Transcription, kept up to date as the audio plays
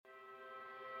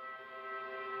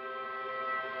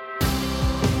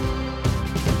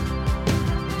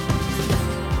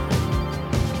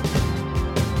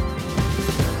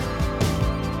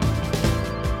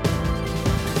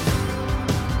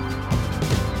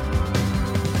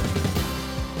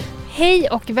Hej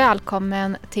och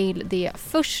välkommen till det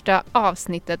första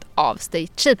avsnittet av Stay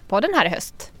Cheap-podden här i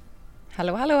höst.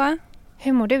 Hallå, hallå.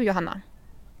 Hur mår du, Johanna?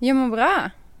 Jag mår bra.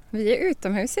 Vi är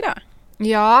utomhus idag.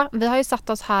 Ja, vi har ju satt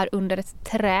oss här under ett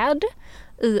träd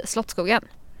i Slottsskogen.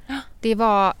 Det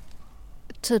var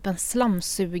typ en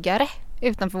slamsugare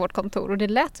utanför vårt kontor och det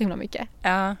lät så himla mycket.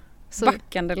 Ja,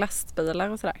 backande lastbilar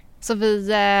och sådär. Så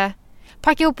vi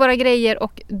packade ihop våra grejer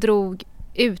och drog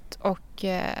ut och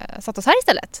satt oss här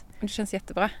istället. Det känns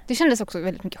jättebra. Det kändes också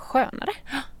väldigt mycket skönare.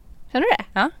 Känner du det?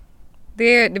 Ja.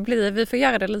 Det blir, vi får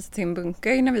göra det lite till en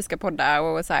bunker när vi ska podda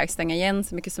och så här, stänga igen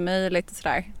så mycket som möjligt och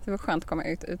sådär. Så det var skönt att komma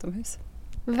ut utomhus.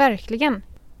 Verkligen.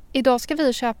 Idag ska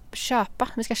vi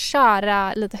vi ska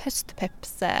köra lite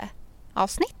höstpeps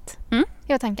avsnitt.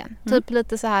 Jag tänker. Typ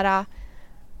lite så här,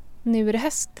 nu är det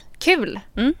höst. Kul!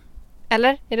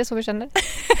 Eller? Är det så vi känner?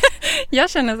 Jag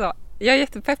känner så. Jag är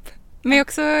jättepepp. Men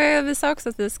också, vi sa också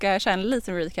att vi ska köra en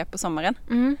liten recap på sommaren.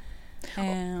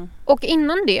 Och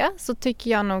innan det så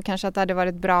tycker jag nog kanske att det hade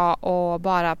varit bra att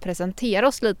bara presentera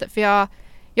oss lite. För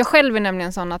jag själv är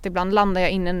nämligen sån att ibland landar jag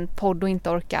in i en podd och inte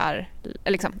orkar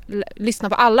liksom, lyssna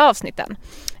på alla avsnitten.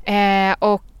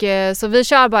 Så vi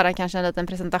kör bara kanske en liten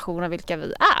presentation av vilka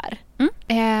vi är.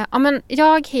 Men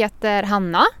jag heter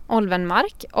Hanna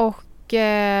Olvenmark och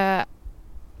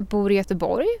bor i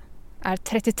Göteborg. Är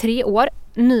 33 år,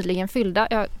 nyligen fyllda.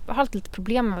 Jag har alltid lite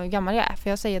problem med hur gammal jag är för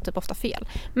jag säger typ ofta fel.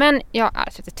 Men jag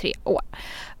är 33 år.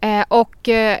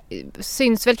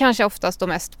 Syns väl kanske oftast då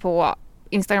mest på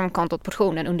Instagramkontot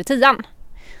Portionen under 10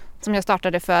 som jag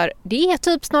startade för, det är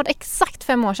typ snart exakt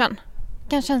 5 år sedan.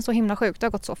 Det känns så himla sjukt, det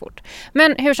har gått så fort.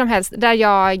 Men hur som helst, där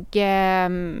jag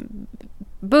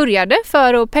började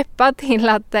för att peppa till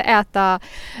att äta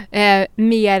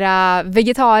mera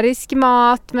vegetarisk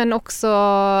mat men också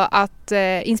att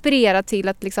inspirera till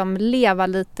att liksom leva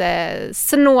lite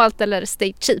snålt eller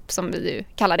stay cheap som vi ju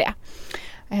kallar det.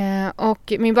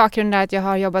 Och min bakgrund är att jag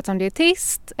har jobbat som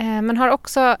dietist men har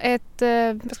också ett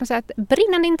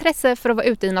brinnande intresse för att vara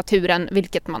ute i naturen,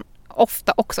 vilket man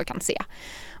ofta också kan se.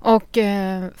 Och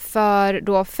för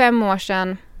då 5 år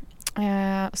sedan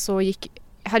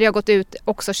hade jag gått ut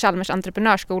också Chalmers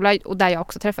entreprenörsskola och där jag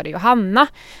också träffade Johanna.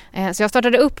 Så jag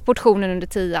startade upp Portionen under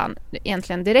 10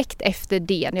 egentligen direkt efter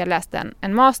det när jag läste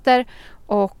en master.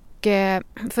 Och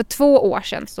för 2 år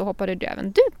sedan så hoppade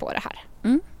även du på det här.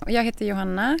 Jag heter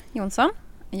Johanna Jonsson.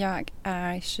 Jag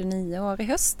är 29 år i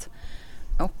höst.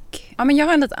 Och jag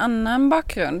har en lite annan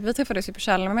bakgrund. Vi träffades ju på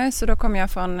Chalmers så då kom jag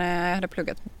från, jag hade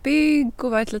pluggat bygg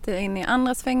och varit lite inne i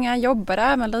andra svängar. Jobbade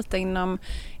även lite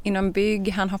inom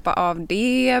bygg. Han hoppade av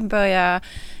det, började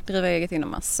driva eget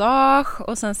inom massage.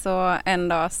 Och sen så en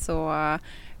dag så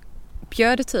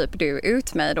bjöd typ du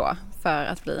ut mig då för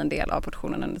att bli en del av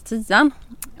Portionen under 10.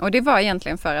 Och det var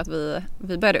egentligen för att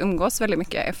vi började umgås väldigt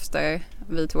mycket efter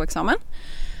vi tog examen.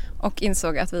 Och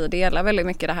insåg att vi delar väldigt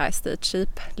mycket det här stay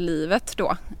cheap-livet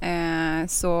då.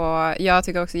 Så jag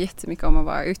tycker också jättemycket om att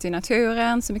vara ute i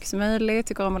naturen så mycket som möjligt.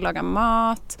 Tycker om att laga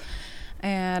mat.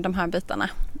 De här bitarna.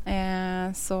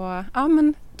 Så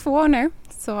 2 år nu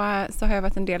så har jag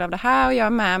varit en del av det här. Och jag är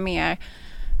med mer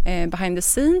behind the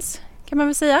scenes kan man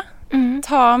väl säga.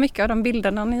 Ta mycket av de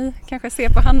bilderna ni kanske ser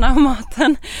på Hanna och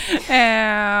maten.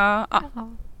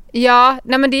 Ja,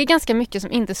 men det är ganska mycket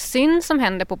som inte syns som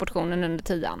händer på Portionen under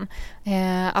 10.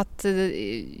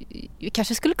 Vi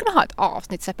kanske skulle kunna ha ett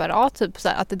avsnitt separat, typ så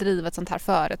här, att driva ett sånt här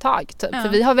företag. Typ. Ja. För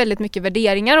vi har väldigt mycket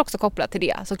värderingar också kopplat till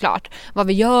det såklart. Vad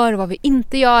vi gör och vad vi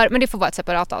inte gör, men det får vara ett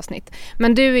separat avsnitt.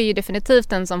 Men du är ju definitivt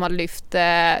den som har lyft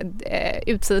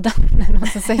utsidan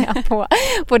måste jag säga,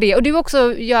 på det. Och du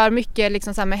också gör mycket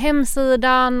liksom, så här, med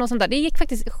hemsidan och sånt där. Det gick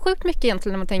faktiskt sjukt mycket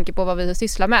egentligen när man tänker på vad vi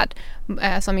sysslar med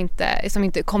som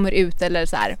inte kommer ut eller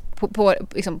så här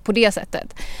på det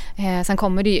sättet. Sen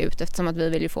kommer det ju ut eftersom att vi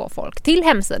vill ju få folk till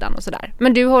hemsidan och sådär.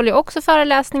 Men du håller ju också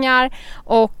föreläsningar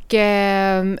och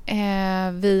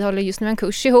vi håller just nu en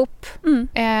kurs ihop.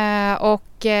 Det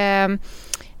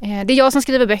är jag som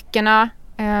skriver böckerna.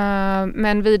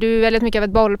 Men du är väldigt mycket av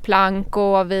ett bollplank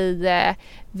och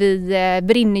vi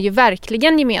brinner ju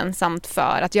verkligen gemensamt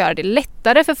för att göra det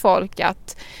lättare för folk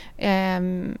att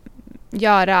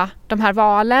göra de här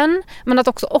valen, men att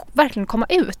också verkligen komma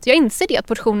ut. Jag inser det att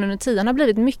Portionen under 10 har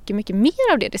blivit mycket, mycket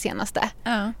mer av det senaste.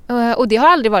 Och det har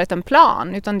aldrig varit en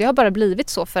plan, utan det har bara blivit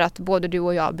så för att både du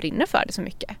och jag brinner för det så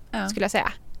mycket, skulle jag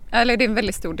säga. Eller det är en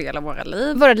väldigt stor del av våra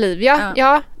liv. Våra liv,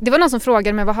 ja. Det var någon som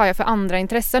frågade mig vad har jag för andra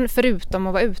intressen förutom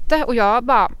att vara ute. Och jag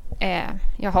bara,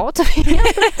 jag har typ inga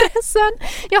andra intressen.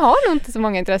 Jag har nog inte så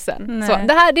många intressen. Så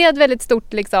det här det är ett väldigt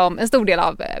stort, liksom, en stor del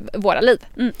av våra liv.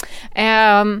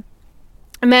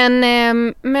 Men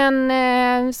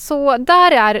så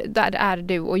där är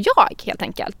du och jag helt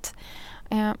enkelt.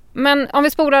 Men om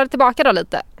vi spolar tillbaka då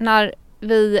lite. När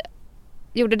vi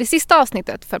gjorde det sista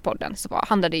avsnittet för podden så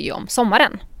handlade det ju om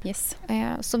sommaren. Yes.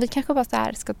 Så vi kanske bara så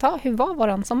här ska ta, hur var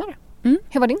våran sommar?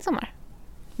 Hur var din sommar?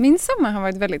 Min sommar har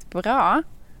varit väldigt bra.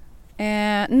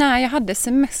 När jag hade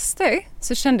semester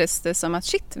så kändes det som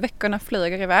att veckorna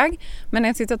flyger iväg. Men när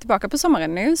jag tittar tillbaka på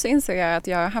sommaren nu så inser jag att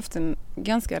jag har haft en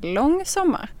ganska lång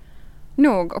sommar.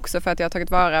 Nog också för att jag har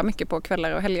tagit vara mycket på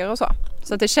kvällar och helger och så.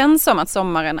 Så att det känns som att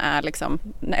sommaren är liksom,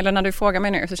 eller när du frågar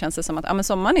mig nu så känns det som att men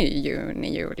sommaren är ju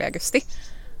juni, juli, augusti.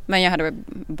 Men jag hade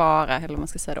bara, eller man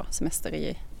ska säga då, semester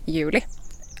i juli.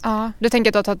 Ja, du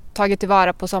tänker att du har tagit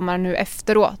tillvara på sommaren nu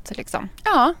efteråt liksom?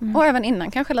 Ja, och även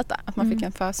innan kanske lite. Att man fick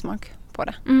en försmak på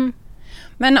det. Mm.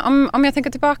 Men om jag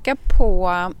tänker tillbaka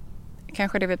på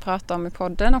kanske det vi pratade om i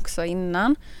podden också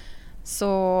innan.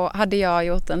 Så hade jag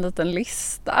gjort en liten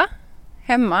lista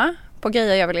hemma på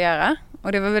grejer jag ville göra.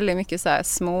 Och det var väldigt mycket så här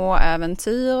små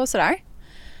äventyr och sådär.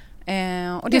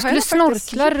 Och det du skulle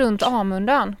snorkla runt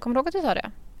Amundön. Kommer du ihåg att du sa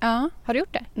det? Ja. Har du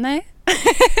gjort det? Nej.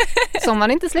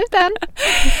 Sommaren är inte slut än.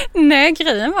 Nej,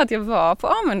 grejen var att jag var på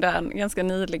Amundön ganska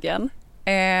nyligen.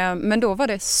 Men då var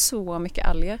det så mycket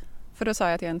alger. För då sa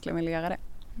jag att jag äntligen ville göra det.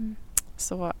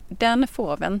 Så den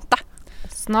får vänta.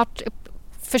 Snart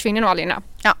försvinner nog algerna.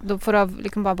 Ja. Då får du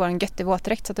liksom bara en göttig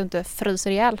våtdräkt så att du inte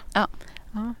fryser ihjäl. Ja.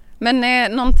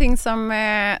 Men någonting som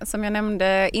jag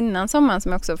nämnde innan sommaren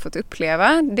som jag också fått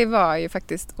uppleva, det var ju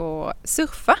faktiskt att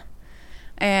surfa.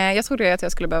 Jag trodde att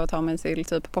jag skulle behöva ta mig till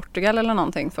typ Portugal eller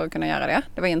någonting för att kunna göra det.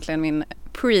 Det var egentligen min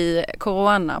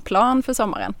pre-corona-plan för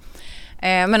sommaren.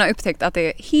 Men har upptäckt att det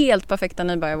är helt perfekta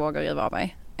nybörjarvågor i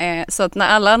Varberg. Så att när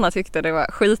alla andra tyckte det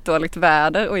var skitdåligt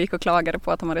väder och gick och klagade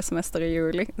på att de hade semester i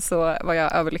juli så var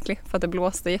jag överlycklig för att det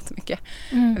blåste jättemycket.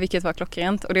 Vilket var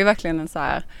klockrent. Och det är verkligen en så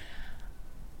här,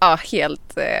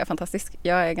 helt fantastisk.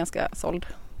 Jag är ganska såld.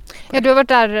 Ja, du har varit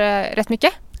där rätt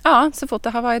mycket? Ja, så fort det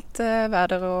har varit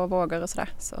väder och vågor och sådär.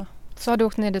 Så har du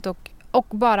åkt ner dit och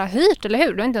bara hyrt, eller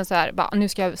hur? Du är inte så här, nu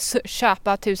ska jag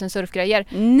köpa 1000 surfgrejer.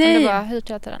 Nej. Du bara hyrt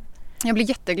hela tiden. Jag blev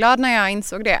jätteglad när jag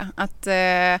insåg det. Att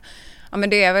men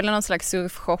det är väl någon slags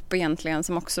surfshop egentligen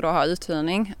som också då har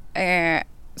uthyrning.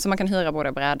 Så man kan hyra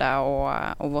både bräda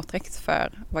och våtdräkt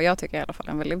för vad jag tycker i alla fall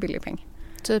en väldigt billig peng.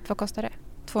 Typ, vad kostar det?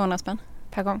 200 spänn.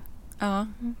 Per gång? Ja.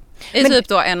 I typ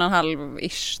då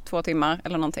 1,5-ish, 2 timmar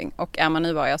eller någonting. Och är man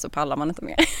nybörjare så pallar man inte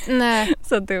mer. Nej.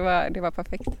 Så det var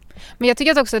perfekt. Men jag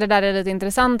tycker att också det där är lite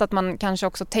intressant att man kanske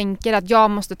också tänker att jag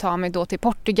måste ta mig då till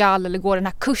Portugal eller gå den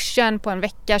här kursen på en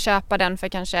vecka, köpa den för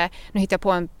kanske, nu hittar jag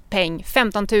på en peng,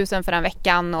 15 000 för den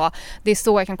veckan och det är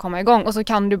så jag kan komma igång. Och så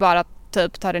kan du bara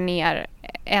typ ta det ner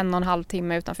 1,5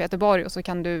 timme utanför Göteborg och så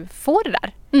kan du få det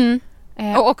där.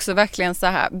 Och också verkligen så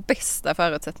här bästa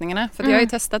förutsättningarna. För jag har ju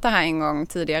testat det här en gång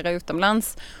tidigare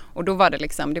utomlands. Och då var det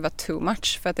liksom, det var too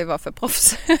much för att det var för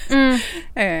proffs.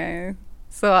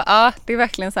 Så ja, det är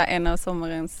verkligen så här en av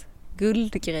sommarens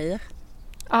guldgrejer.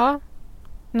 Ja,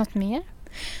 något mer?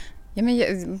 Ja, men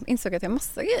jag insåg att jag har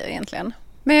massa grejer egentligen.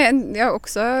 Men jag har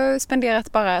också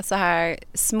spenderat bara så här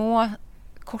små,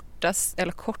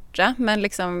 korta, men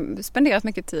liksom spenderat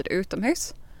mycket tid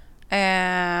utomhus.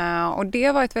 Och det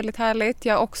har varit väldigt härligt.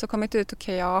 Jag har också kommit ut och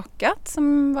kajakat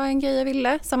som var en grej jag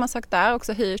ville. Samma sak där,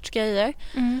 också hyrt grejer.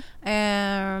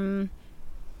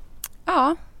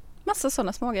 Ja, massa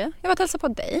sådana små grejer. Jag var att hälsa på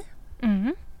dig.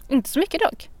 Inte så mycket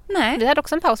dock. Nej. Vi hade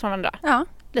också en paus från varandra. Ja.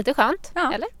 Lite skönt,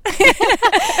 Ja. eller?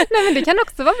 Nej, men det kan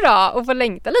också vara bra att få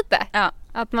längta lite. Ja.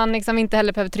 Att man liksom inte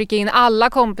heller behöver trycka in alla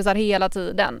kompisar hela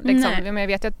tiden. Liksom. Men jag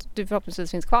vet ju att du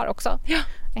förhoppningsvis finns kvar också. Ja.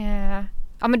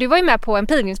 Ja, men du var ju med på en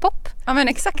pilgrimspop. Ja, men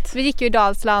exakt. Vi gick ju i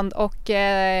Dalsland och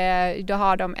då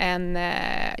har de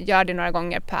gör det några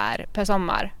gånger per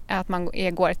sommar. Att man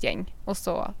går ett gäng och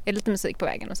så är det lite musik på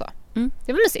vägen och så.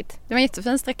 Det var mysigt. Det var en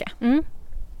jättefin sträcka.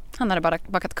 Han hade bara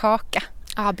bakat kaka.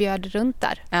 Ja, bjöd runt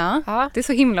där. Ja, det är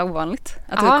så himla ovanligt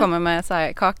att du kommer med så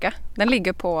här kaka. Den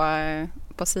ligger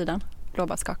på sidan,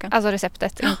 blåbärskakan. Alltså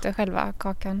receptet, inte själva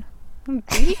kakan. En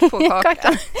bild på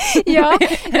kakan. Ja,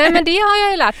 nej, men det har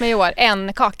jag ju lärt mig i år.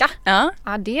 En kaka. Ja,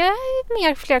 Det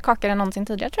är fler kakor än någonsin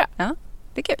tidigare tror jag. Ja,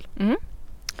 det är kul.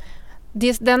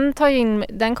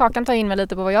 Den kakan tar in mig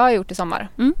lite på vad jag har gjort i sommar.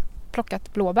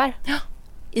 Plockat blåbär. Ja.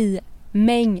 I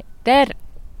mängder.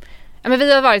 Ja, men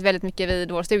vi har varit väldigt mycket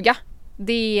vid vår stuga.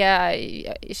 Det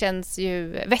känns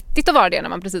ju vettigt att vara det när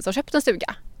man precis har köpt en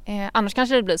stuga. Annars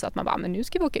kanske det blir så att man bara, men nu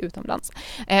ska vi åka utomlands.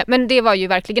 Men det var ju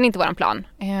verkligen inte våran plan.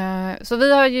 Så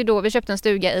vi köpte en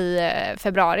stuga i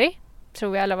februari,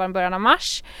 tror jag, eller var det början av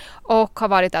mars. Och har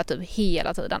varit där typ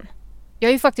hela tiden. Jag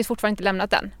har ju faktiskt fortfarande inte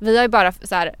lämnat den. Vi har ju bara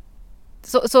så här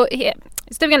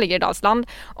stugan ligger i Dalsland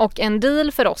och en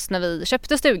deal för oss när vi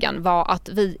köpte stugan var att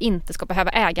vi inte ska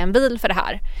behöva äga en bil för det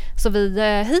här. Så vi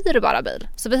hyr bara bil.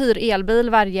 Så vi hyr elbil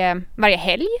varje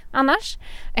helg annars.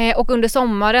 Och under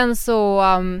sommaren så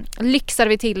lyxar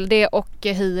vi till det och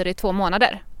hyr i 2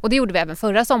 månader. Och det gjorde vi även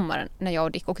förra sommaren när jag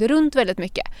och Dick åkte runt väldigt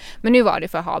mycket. Men nu var det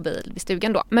för att ha bil vid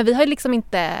stugan då. Men vi har liksom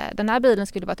inte, den här bilen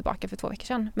skulle vara tillbaka för 2 veckor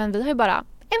sedan. Men vi har ju bara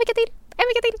en vecka till.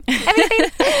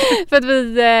 För att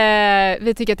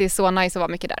vi tycker att det är så nice att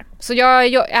vara mycket där. Så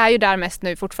jag är ju där mest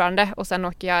nu fortfarande. Och sen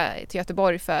åker jag till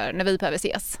Göteborg för när vi behöver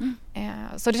ses.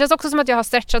 Så det känns också som att jag har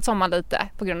stretchat sommaren lite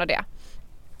på grund av det.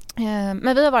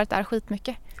 Men vi har varit där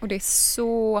skitmycket. Och det är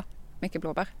så mycket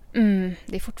blåbär.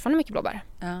 Det är fortfarande mycket blåbär.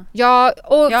 Ja.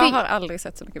 Jag har aldrig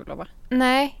sett så mycket blåbär.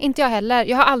 Nej, inte jag heller.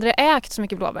 Jag har aldrig ägt så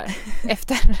mycket blåbär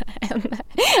efter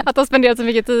att ha spenderat så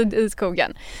mycket tid i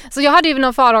skogen. Så jag hade ju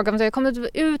någon farhåga om att jag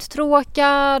kommer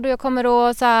uttråkad och jag kommer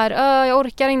att så här, jag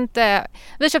orkar inte.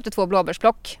 Vi köpte 2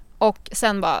 blåbärsplock och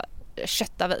sen bara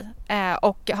köttar vi.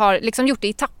 Och har liksom gjort det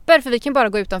i tapper för vi kan bara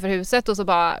gå utanför huset och så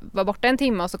bara vara borta en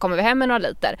timme och så kommer vi hem med några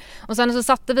liter. Och sen så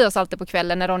satte vi oss alltid på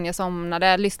kvällen när Ronja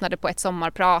somnade, lyssnade på ett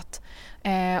sommarprat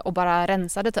och bara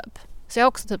rensade typ. Så jag har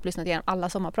också typ lyssnat igenom alla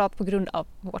sommarprat på grund av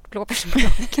vårt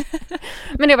blåbärsplock.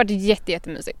 Men det har varit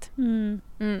jättemysigt.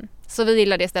 Så vi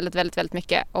gillar det istället väldigt, väldigt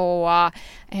mycket. Och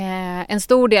en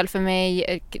stor del för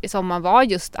mig i sommar var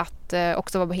just att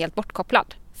också vara helt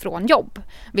bortkopplad från jobb.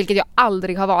 Vilket jag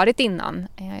aldrig har varit innan.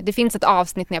 Det finns ett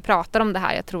avsnitt när jag pratar om det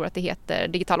här. Jag tror att det heter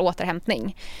digital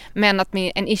återhämtning. Men att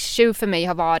en issue för mig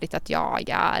har varit att jag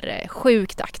är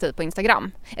sjukt aktiv på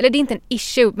Instagram. Eller det är inte en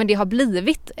issue, men det har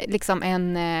blivit liksom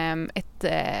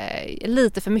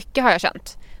lite för mycket har jag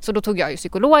känt. Så då tog jag ju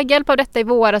psykologhjälp av detta i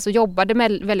våras och jobbade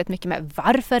väldigt mycket med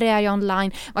varför är jag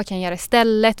online, vad kan jag göra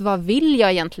istället, vad vill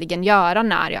jag egentligen göra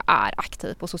när jag är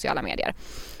aktiv på sociala medier.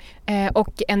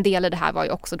 Och en del i det här var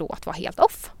ju också då att vara helt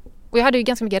off. Och jag hade ju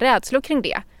ganska mycket rädslor kring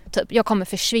det. Typ, jag kommer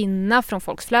försvinna från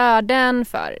folks flöden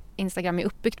för Instagram är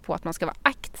uppbyggt på att man ska vara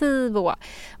aktiv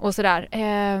och sådär.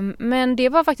 Men det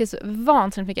var faktiskt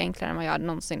vansinnigt mycket enklare än vad jag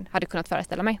någonsin hade kunnat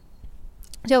föreställa mig.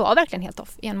 Jag var verkligen helt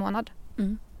off i 1 månad.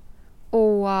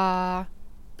 Och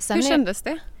sen hur kändes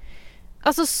det?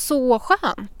 Alltså så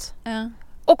skönt. Ja.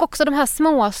 Och också de här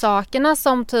små sakerna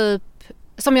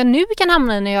som jag nu kan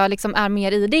hamna i när jag liksom är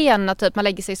mer i det igen. Att typ man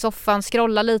lägger sig i soffan,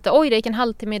 scrollar lite. Oj, det gick en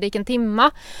halvtimme, det gick en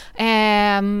timma.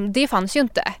 Det fanns ju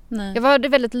inte. Nej. Jag hade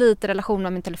väldigt lite relation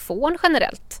med min telefon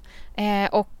generellt.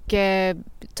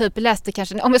 Typ läste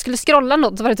kanske, om jag skulle scrolla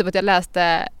något så var det typ att jag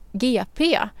läste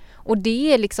GP. Och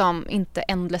det är liksom inte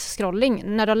endless scrolling.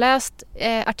 När du har läst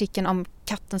artikeln om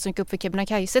katten som gick upp för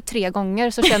Kebnekaise 3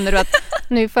 gånger så känner du att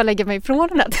nu får jag lägga mig ifrån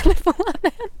den här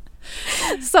telefonen.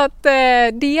 Så att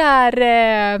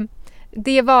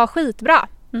det var skitbra.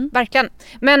 Verkligen.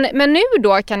 Men nu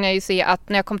då kan jag ju se att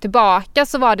när jag kom tillbaka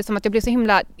så var det som att jag blev så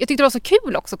himla... Jag tyckte det var så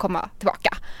kul också att komma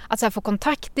tillbaka. Att så här få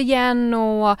kontakt igen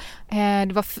och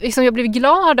det var, liksom, jag blev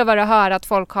glad över att höra att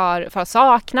folk har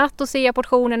saknat och se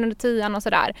portionen under 10:an och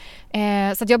sådär.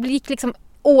 Så att jag gick liksom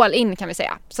all in kan vi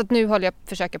säga. Så att nu håller jag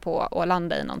försöka på att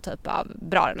landa i någon typ av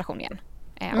bra relation igen.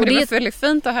 Och det var väldigt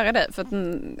fint att höra det för att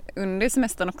under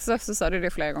semestern också så sa du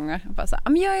det flera gånger. Bara så här,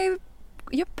 men jag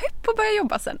är pepp på att börja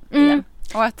jobba sen igen.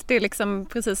 Och att det är liksom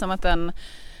precis som att den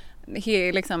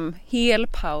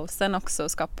helpausen också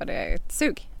skapade ett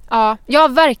sug. Ja,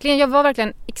 verkligen. Jag var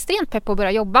verkligen extremt pepp på att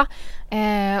börja jobba.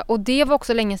 Och det var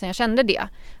också länge sedan jag kände det.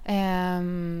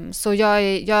 Så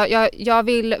jag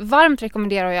vill varmt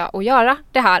rekommendera att göra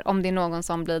det här om det är någon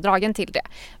som blir dragen till det.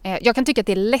 Jag kan tycka att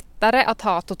det är lättare att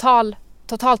ha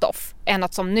totalt off än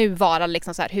att som nu vara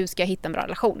liksom så här, hur ska jag hitta en bra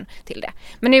relation till det.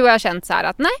 Men nu har jag känt så här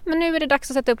att nej, men nu är det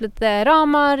dags att sätta upp lite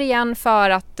ramar igen för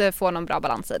att få någon bra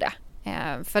balans i det.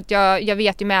 För att jag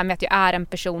vet ju med mig att jag är en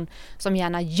person som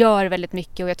gärna gör väldigt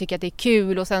mycket och jag tycker att det är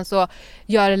kul och sen så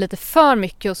gör det lite för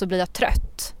mycket och så blir jag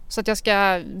trött. Så att det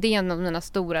är en av mina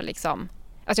stora liksom,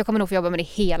 alltså jag kommer nog få jobba med det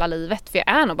hela livet för jag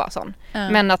är nog bara sån.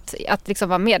 Men att liksom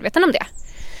vara medveten om det.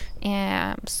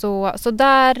 Så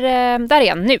där är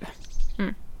jag nu.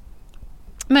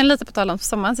 Men lite på tal om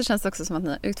sommaren så känns det också som att ni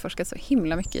har utforskat så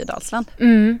himla mycket i Dalsland.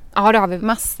 Ja, det har vi.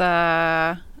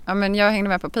 Massa... Ja, men jag hängde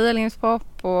med på pilgrimspop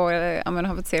och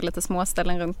har fått se lite små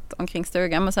ställen runt omkring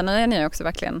stugan. Men sen är ni också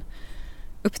verkligen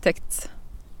upptäckt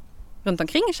runt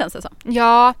omkring känns det som.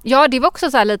 Ja, det var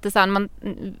också så här lite så här,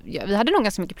 vi hade nog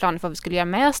ganska mycket planer för vad vi skulle göra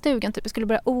med stugan. Typ vi skulle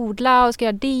börja odla och ska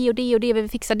göra det och det och det, vi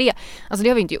fixar det. Alltså det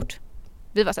har vi inte gjort.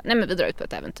 Vi var så här, nej men vi drar ut på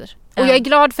ett äventyr. Och jag är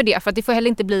glad för det, för att det får heller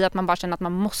inte bli att man bara känner att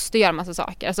man måste göra massa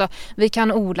saker. Alltså, vi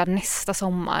kan odla nästa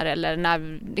sommar eller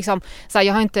när liksom, så här,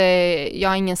 jag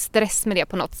har ingen stress med det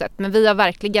på något sätt. Men vi har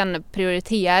verkligen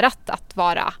prioriterat att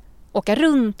åka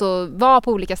runt och vara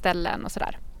på olika ställen och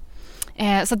sådär.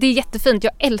 Så det är jättefint.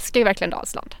 Jag älskar ju verkligen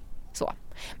Dalsland. Så.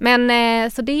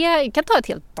 Men så det kan ta ett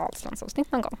helt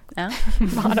Dalslandsavsnitt någon gång. Ja.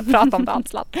 Bara prata om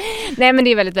Dalsland. Nej, men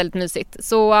det är väldigt, väldigt mysigt.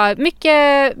 Så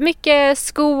mycket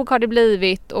skog har det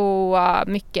blivit och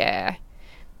mycket,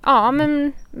 ja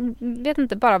men vet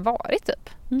inte, bara varit typ.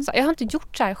 Så jag har inte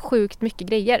gjort så här sjukt mycket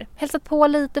grejer. Hälsat på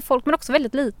lite folk, men också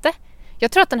väldigt lite.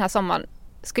 Jag tror att den här sommaren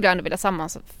skulle jag ändå vilja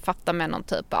sammanfatta med någon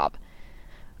typ av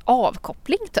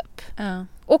avkoppling typ.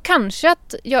 Och kanske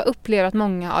att jag upplever att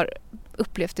många har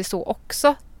upplevt det så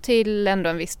också till ändå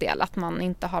en viss del, att man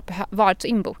inte har varit så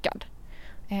inbokad.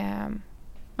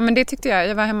 Men det tyckte jag.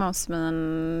 Jag var hemma hos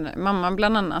min mamma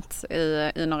bland annat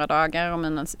i några dagar och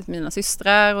mina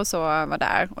systrar och så var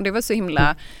där. Och det var så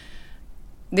himla...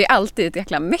 Det är alltid ett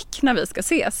jäkla meck när vi ska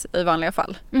ses i vanliga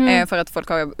fall. För att folk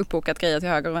har uppbokat grejer till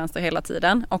höger och vänster hela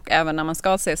tiden. Och även när man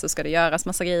ska ses så ska det göras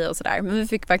massa grejer och sådär. Men vi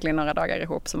fick verkligen några dagar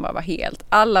ihop som bara var helt...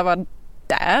 Alla var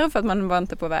där för att man var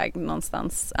inte på väg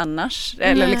någonstans annars.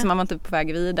 Eller liksom man var inte på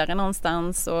väg vidare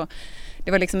någonstans. Och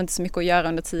det var liksom inte så mycket att göra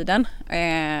under tiden.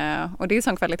 Och det är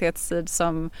sån kvalitetstid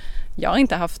som jag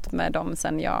inte haft med dem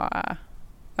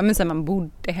sen man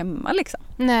bodde hemma liksom.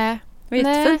 Nej. Det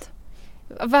var jättefint.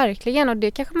 Verkligen, och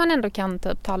det kanske man ändå kan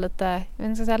typ ta lite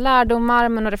lärdomar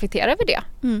men och reflektera över det.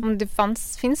 Om det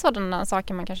finns sådana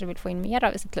saker man kanske vill få in mer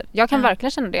av i sitt liv. Jag kan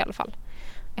verkligen känna det i alla fall.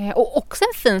 Och också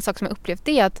en fin sak som jag upplevt,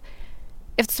 det är att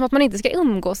eftersom att man inte ska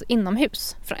umgås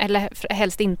inomhus, eller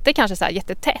helst inte kanske så här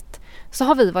jättetätt, så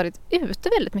har vi varit ute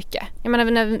väldigt mycket. Jag menar,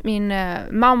 när min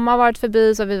mamma har varit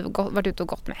förbi så har vi varit ute och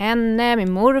gått med henne.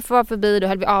 Min morfar var förbi, då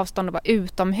höll vi avstånd och var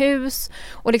utomhus.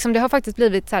 Och liksom, det har faktiskt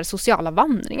blivit så här sociala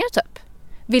vandringar typ.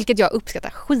 Vilket jag uppskattar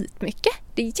skitmycket.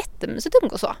 Det är jättemysigt att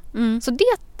umgås så. Så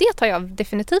det tar jag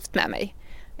definitivt med mig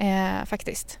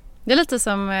faktiskt. Det är lite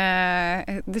som,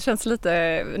 det känns lite,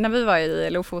 när vi var i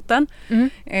Lofoten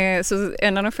så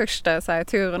en av de första så här,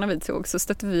 turerna vi tog så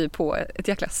stötte vi på ett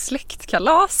jäkla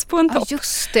släktkalas på en topp.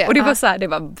 Just det. Och det var så här, det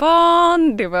var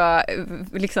barn, det var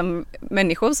liksom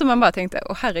människor som man bara tänkte,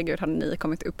 åh herregud, har ni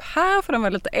kommit upp här? För de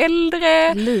var lite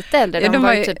äldre. Lite äldre, de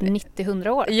var ju typ 90-100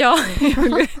 år. Ja,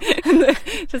 det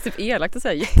känns typ elakt att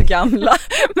säga jättegamla,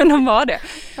 men de var det.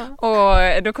 Ja.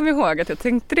 Och då kom jag ihåg att jag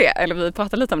tänkte det, eller vi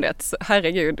pratade lite om det, att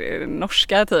herregud,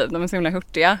 norska typ, de är så himla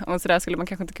hurtiga och så där skulle man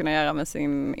kanske inte kunna göra med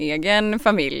sin egen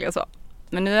familj och så.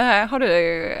 Men nu har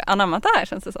du anammat det här,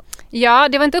 känns det så. Ja,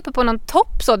 det var inte uppe på någon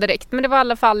topp så direkt, men det var i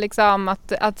alla fall liksom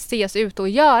att ses ut och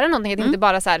göra någonting, att inte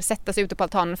bara så här sätta sig ute på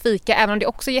altanen och fika, även om det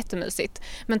också är jättemysigt.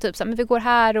 Men typ så här, men vi går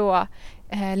här och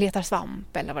letar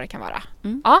svamp eller vad det kan vara.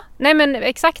 Ja, nej men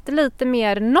exakt, lite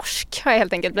mer norsk har jag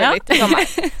helt enkelt blivit. Ja.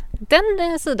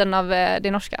 Den sidan av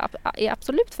det norska är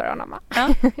absolut för anamma. Ja.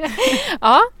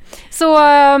 Ja, så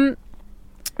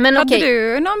men hade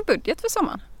du någon budget för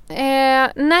sommaren?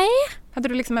 Nej. Hade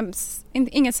du liksom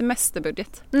ingen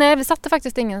semesterbudget? Nej, vi satte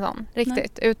faktiskt ingen sån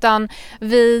riktigt. Nej. Utan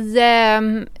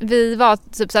vi var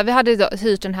typ så här, vi hade då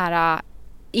hyrt den här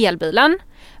elbilen.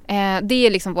 Det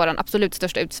är liksom vår absolut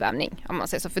största utsvävning, om man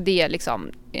säger så, för det är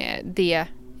liksom det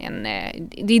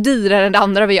är dyrare än det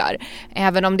andra vi gör.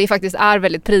 Även om det faktiskt är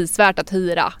väldigt prisvärt att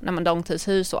hyra när man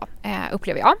långtidshyr så,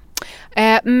 upplever jag.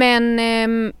 Men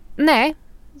nej,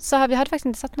 så vi hade faktiskt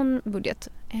inte satt någon budget.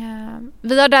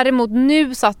 Vi har däremot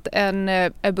nu satt en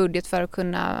budget för att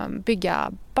kunna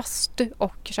bygga bastu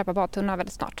och köpa badtunna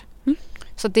väldigt snart.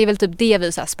 Så det är väl typ det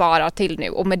vi så här sparar till nu.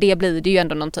 Och med det blir det ju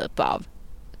ändå någon typ av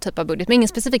budget. Men ingen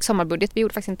specifik sommarbudget, vi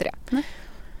gjorde faktiskt inte det. Nej.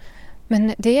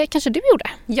 Men det kanske du gjorde?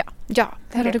 Ja.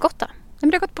 Hur har det gått då? Men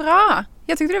det har gått bra.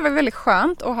 Jag tyckte det var väldigt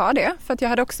skönt att ha det. För att jag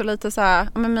hade också lite så här,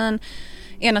 min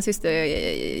ena syster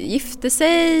gifte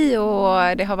sig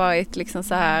och det har varit liksom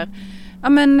så här,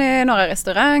 några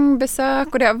restaurangbesök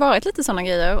och det har varit lite sådana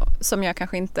grejer som jag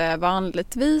kanske inte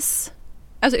vanligtvis,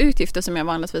 alltså utgifter som jag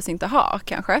vanligtvis inte har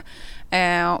kanske.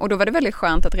 Och då var det väldigt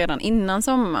skönt att redan innan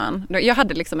sommaren, jag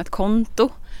hade liksom ett konto.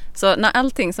 Så när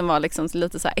allting som var liksom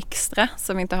lite så här extra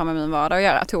som inte har med min vardag att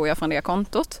göra tog jag från det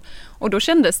kontot. Och då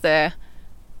kändes det,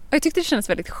 och jag tyckte det kändes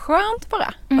väldigt skönt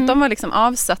bara. Att de var liksom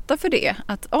avsatta för det.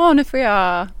 Att nu får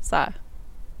jag så här,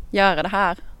 göra det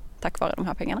här tack vare de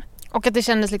här pengarna. Och att det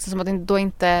kändes liksom som att det då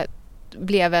inte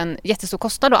blev en jättestor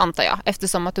kostnad då, antar jag.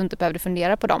 Eftersom att du inte behövde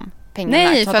fundera på de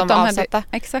pengarna. Nej, så för att de var avsatta.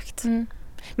 Hade, exakt.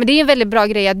 Men det är en väldigt bra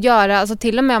grej att göra. Alltså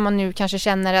till och med om man nu kanske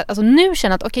känner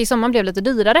att okej, sommaren blev lite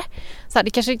dyrare. Så här, det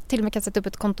kanske till och med kan sätta upp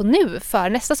ett konto nu för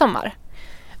nästa sommar.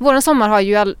 Våran sommar har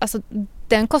ju alltså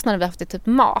den kostnaden vi har haft är typ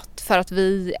mat för att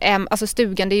vi alltså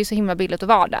stugan, det är ju så himla billigt att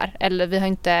vara där. Eller vi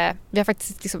har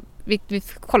faktiskt liksom, vi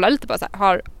kollar lite på så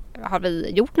här, har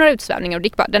vi gjort några utsvävningar, och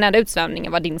Dick bara, den enda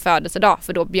utsvävningen var din födelsedag,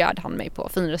 för då bjöd han mig på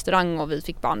fin restaurang och vi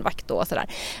fick barnvakt och sådär.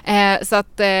 Så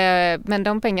att, men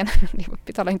de pengarna det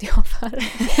betalar inte jag för.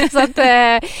 Så att,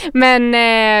 men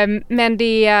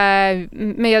det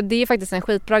är faktiskt en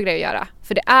skitbra grej att göra,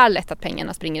 för det är lätt att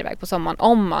pengarna springer iväg på sommaren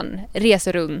om man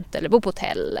reser runt eller bor på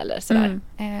hotell eller sådär.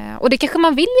 Och det kanske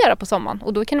man vill göra på sommaren,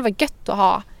 och då kan det vara gött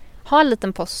att ha en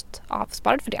liten post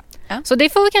avsparad för det. Ja. Så det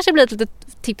får kanske bli ett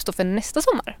litet tips då för nästa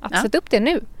sommar. Att sätta upp det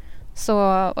nu.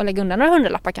 Och lägga undan några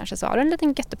hundralappar kanske, så har du en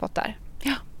liten göttepott där.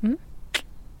 Ja.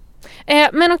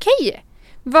 Men okej.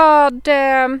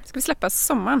 Ska vi släppa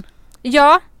sommaren?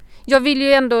 Ja, jag vill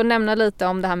ju ändå nämna lite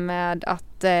om det här med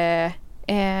att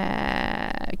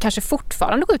kanske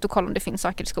fortfarande gå ut och kolla om det finns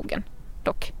saker i skogen.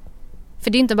 Dock.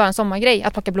 För det är inte bara en sommargrej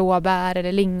att plocka blåbär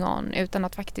eller lingon, utan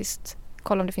att faktiskt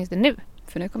kolla om det finns det nu.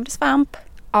 För nu kommer det svamp.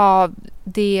 Ja,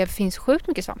 det finns sjukt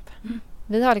mycket svamp.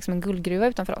 Vi har liksom en guldgruva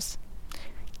utanför oss.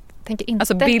 Tänker inte...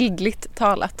 Alltså bildligt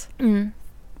talat. Vi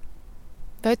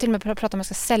har ju till och med pratat om att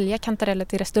jag ska sälja kantareller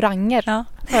till restauranger. Ja.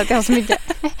 För att jag har så mycket.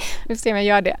 Vi får se om jag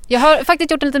gör det. Jag har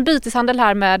faktiskt gjort en liten byteshandel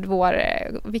här med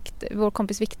vår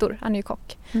kompis Viktor. Han är ju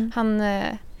kock. Han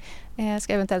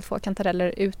ska eventuellt få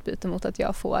kantareller utbyte mot att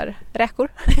jag får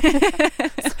räkor.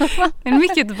 En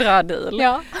mycket bra deal.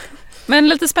 Ja. Men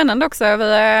lite spännande också,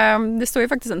 det står ju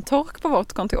faktiskt en tork på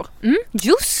vårt kontor.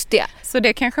 Just det! Så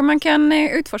det kanske man kan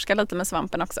utforska lite med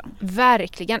svampen också.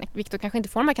 Verkligen. Viktor kanske inte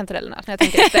får de här kantarellerna när jag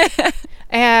tänker efter.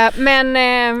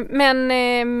 Men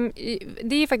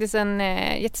det är ju faktiskt en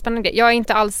jättespännande grej. Jag är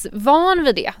inte alls van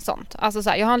vid det sånt. Alltså så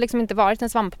här, jag har liksom inte varit en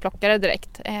svampplockare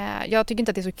direkt. Jag tycker inte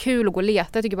att det är så kul att gå och leta.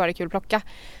 Jag tycker bara det är kul att plocka.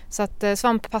 Så att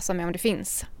svamp passar mig om det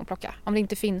finns att plocka. Om det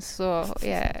inte finns så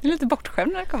är... Lite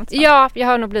bortskämd när det kommer till svamp. Ja, jag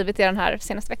har nog blivit i den här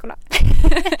senaste veckorna.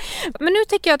 Men nu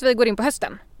tycker jag att vi går in på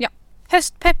hösten. Ja.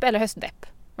 Höstpepp eller höstdepp?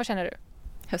 Vad känner du?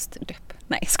 Höstdepp.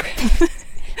 Nej, skojar.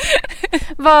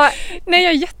 Nej,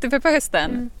 jag är jättepepp på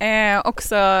hösten.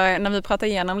 Också när vi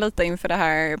pratade igenom lite inför det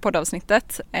här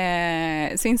poddavsnittet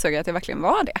så insåg jag att jag verkligen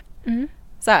var det.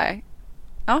 Så här,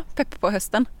 ja, pepp på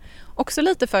hösten. Också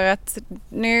lite för att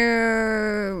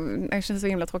det känns så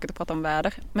himla tråkigt att prata om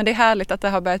väder. Men det är härligt att det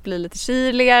har börjat bli lite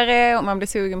kyligare och man blir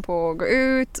sugen på att gå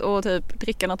ut och typ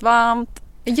dricka något varmt.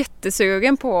 Jag är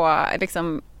jättesugen på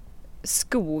liksom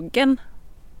skogen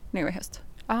nu i höst.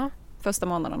 Ja. Första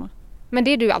månaderna. Men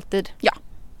det är du alltid. Ja.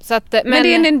 Så att,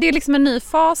 men det är liksom en ny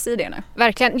fas i det nu.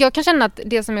 Verkligen. Jag kan känna att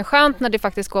det som är skönt när det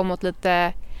faktiskt går mot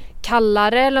lite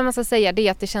kallare, eller vad man ska säga, det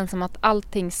är att det känns som att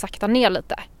allting saktar ner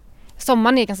lite.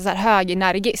 Sommaren är ganska så här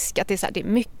högenergisk, att det är så här, det är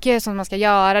mycket som man ska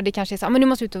göra, det kanske är så här, men nu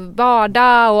måste ut och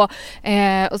bada och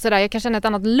så där. Jag kan känna ett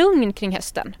annat lugn kring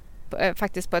hösten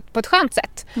faktiskt på ett skönt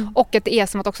sätt. Och att det är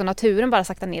som att också naturen bara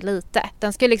saktar ner lite.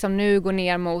 Den ska liksom nu gå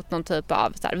ner mot någon typ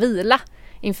av så här vila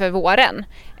inför våren.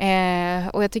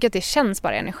 Och jag tycker att det känns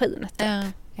bara i energin.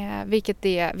 Vilket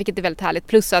är väldigt härligt.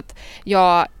 Plus att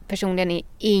jag personligen är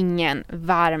ingen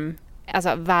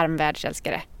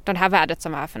varmvärldsälskare. Det här vädret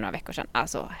som var här för några veckor sedan.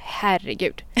 Alltså,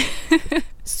 herregud.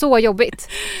 Så jobbigt.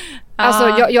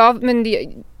 Alltså,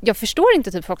 jag förstår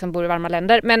inte typ folk som bor i varma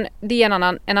länder. Men det är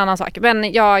en annan sak. Men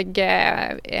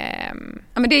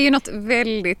men det är ju något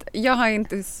väldigt... Jag har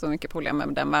inte så mycket problem med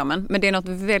den värmen. Men det är något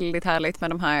väldigt härligt med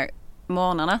de här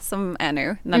morgnarna som är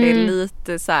nu. När det är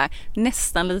lite så här,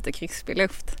 nästan lite krispig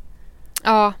luft.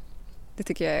 Ja. Det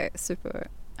tycker jag är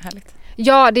superhärligt.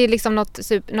 Ja, det är liksom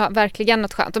verkligen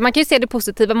något skönt. Och man kan ju se det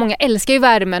positiva. Många älskar ju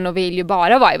värmen och vill ju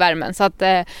bara vara i värmen. Så att,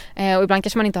 och ibland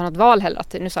kanske man inte har något val heller.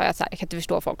 Nu sa jag att jag kan inte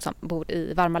förstå folk som bor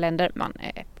i varma länder. Man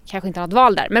kanske inte har något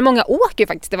val där. Men många åker ju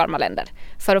faktiskt till varma länder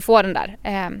för att få den där.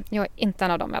 Jag är inte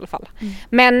en av dem i alla fall.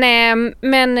 Men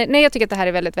nej, jag tycker att det här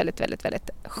är väldigt, väldigt, väldigt, väldigt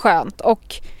skönt.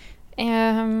 Och,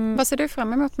 vad ser du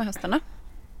fram emot med hösten då?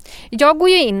 Jag går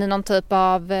ju in i någon typ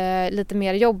av lite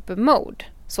mer jobbmode.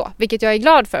 Så, vilket jag är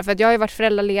glad för att jag har ju varit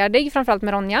föräldraledig framförallt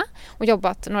med Ronja och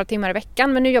jobbat några timmar i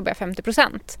veckan, men nu jobbar jag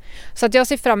 50%. Så att jag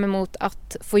ser fram emot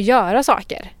att få göra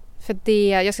saker. För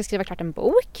jag ska skriva klart en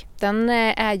bok. Den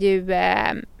är ju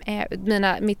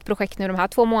mitt projekt nu de här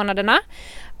 2 månaderna.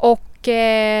 Och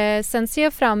sen ser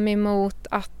jag fram emot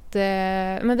att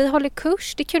men vi håller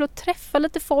kurs. Det är kul att träffa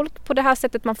lite folk på det här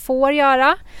sättet man får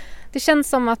göra. Det känns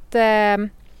som att det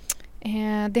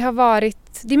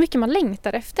är mycket man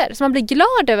längtar efter. Så man blir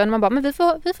glad över när man bara, men vi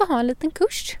får ha en liten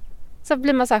kurs. Så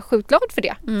blir man så här sjukt glad för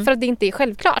det. För att det inte är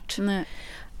självklart. Nej.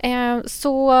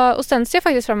 Och sen ser jag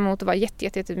faktiskt fram emot att vara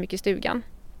jätte mycket i stugan.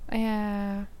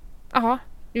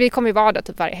 Vi kommer ju vara där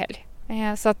typ varje helg.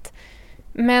 Så att,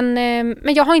 men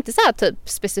jag har inte så här typ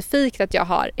specifikt att jag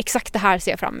har exakt det här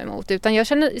ser jag fram emot, utan jag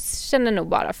känner nog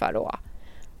bara för att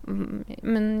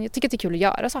men jag tycker att det är kul att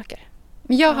göra saker.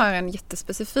 Jag har en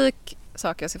jättespecifik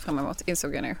sak jag ser fram emot,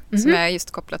 insåg jag nu, som är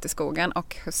just kopplat till skogen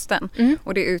och hösten.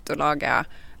 Och det är ut och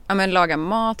laga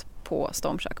mat på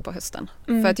stormkök på hösten.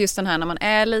 För att just den här när man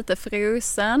är lite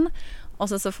frusen och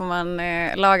så får man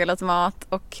laga lite mat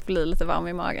och bli lite varm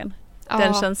i magen. Ja.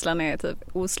 Den känslan är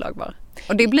typ oslagbar.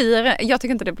 Och jag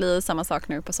tycker inte det blir samma sak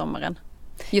nu på sommaren.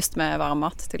 Just med varm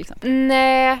mat till exempel.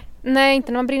 Nej,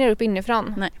 inte när man brinner upp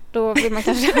inifrån. Nej. Då vill man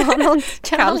kanske ha något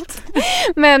kallt.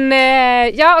 Men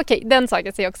okej, den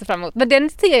saken ser jag också fram emot. Men den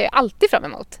ser jag alltid fram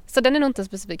emot. Så den är nog inte en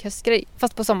specifik höstgrej.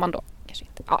 Fast på sommaren då kanske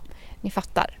inte. Ja, ni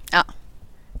fattar. Ja.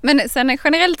 Men sen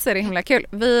generellt så är det himla kul.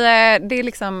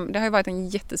 Det har ju varit en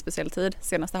jättespeciell tid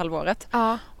senaste halvåret.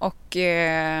 Ja. Och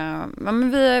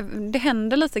det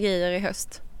händer lite grejer i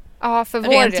höst. Ja, för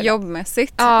rent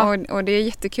jobbmässigt. Ja. Och det är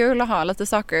jättekul att ha lite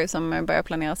saker som börjar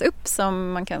planeras upp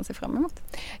som man kan se fram emot.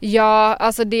 Ja,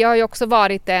 alltså det har ju också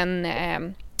varit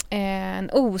en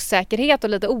osäkerhet och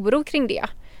lite oro kring det.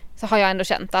 Så har jag ändå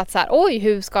känt att så här, oj,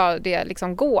 hur ska det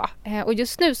liksom gå? Och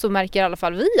just nu så märker i alla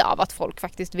fall vi av att folk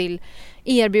faktiskt vill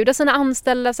erbjuda sina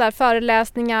anställda så här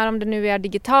föreläsningar, om det nu är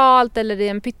digitalt eller i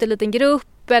en pytteliten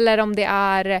grupp, eller om det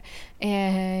är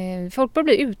folk börjar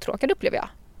bli uttråkade, upplever jag.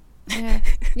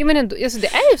 Jo, men ändå, alltså det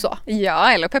är ju så.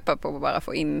 Ja, eller peppa på att bara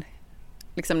få in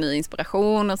liksom ny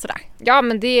inspiration och sådär. Ja,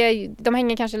 men de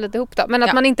hänger kanske lite ihop då. Men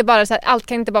att man inte bara så här, allt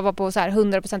kan inte bara vara på så här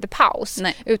 100% i paus.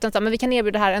 Nej. Utan så här, men vi kan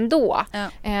erbjuda det här ändå. Ja.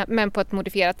 Men på ett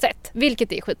modifierat sätt.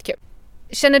 Vilket är skitkul.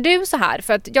 Känner du så här?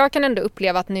 För att jag kan ändå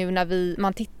uppleva att nu när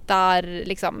man tittar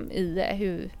liksom i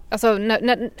hur... Alltså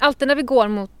alltid när vi går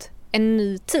mot en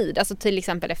ny tid, alltså till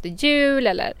exempel efter jul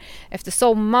eller efter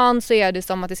sommaren, så är det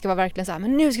som att det ska vara verkligen så här,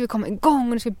 men nu ska vi komma igång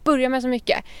och nu ska vi börja med så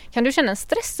mycket. Kan du känna en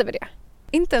stress över det?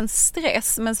 Inte en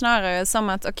stress, men snarare som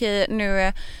att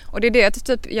nu, och det är det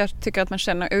typ jag tycker att man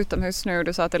känner utomhus nu,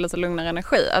 du sa att det är lite lugnare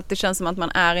energi, att det känns som att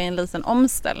man är i en liten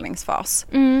omställningsfas.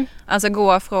 Alltså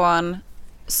gå från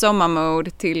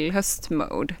sommarmode till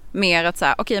höstmode, mer att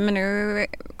säga men nu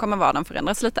kommer vardagen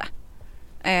förändras lite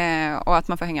och att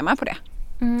man får hänga med på det.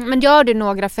 Men gör du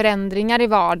några förändringar i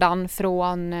vardagen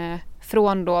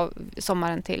från då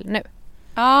sommaren till nu?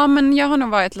 Ja, men jag har nog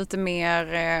varit lite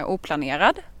mer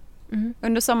oplanerad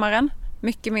under sommaren.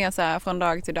 Mycket mer så här från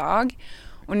dag till dag.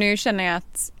 Och nu känner jag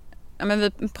att,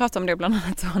 vi pratar om det bland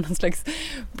annat, så någon slags,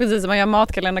 precis som man gör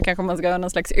matkalender kanske man ska ha någon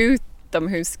slags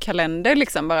utomhuskalender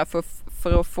liksom, bara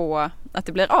för att få att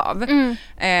det blir av.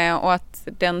 Och att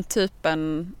den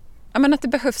typen... att det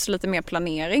behövs lite mer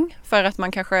planering för att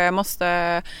man kanske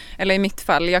måste, eller i mitt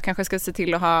fall, jag kanske ska se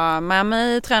till att ha med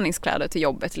mig träningskläder till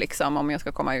jobbet liksom, om jag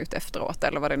ska komma ut efteråt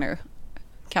eller vad det nu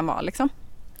kan vara liksom.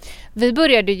 Vi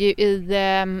började ju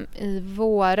i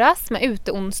våras med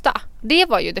uteonsdag. Det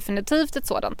var ju definitivt ett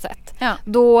sådant sätt. Ja.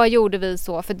 Då gjorde vi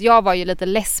så, för jag var ju lite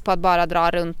less på att bara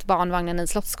dra runt barnvagnen i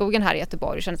Slottsskogen här i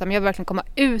Göteborg. Jag kände att jag vill verkligen komma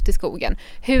ut i skogen.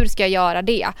 Hur ska jag göra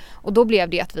det? Och då blev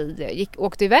det att vi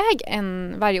åkte iväg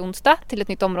varje onsdag till ett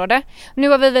nytt område. Nu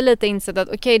har vi väl lite insett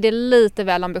att det är lite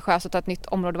väl ambitiöst att ta ett nytt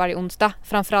område varje onsdag.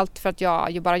 Framförallt för att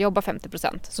jag ju bara jobbar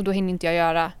 50%. Så då hinner inte jag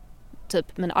göra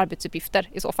typ mina arbetsuppgifter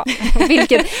i så fall.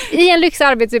 Vilket i en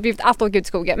lyxarbetsuppgift att åka ut i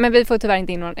skogen. Men vi får tyvärr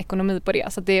inte in någon ekonomi på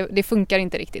det. Så det funkar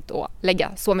inte riktigt att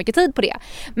lägga så mycket tid på det.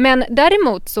 Men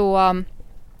däremot så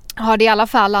har det i alla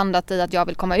fall landat i att jag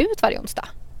vill komma ut varje onsdag.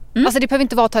 Alltså det behöver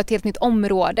inte vara att ta ett helt nytt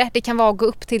område. Det kan vara att gå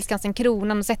upp till Skansen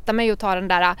Kronan och sätta mig och ta den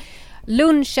där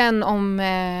lunchen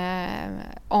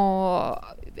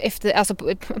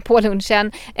på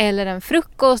lunchen, eller en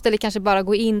frukost, eller kanske bara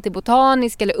gå in till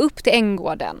Botanisk eller upp till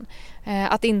Änggården.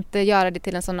 Att inte göra det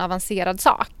till en sån avancerad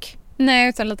sak. Nej,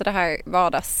 utan lite det här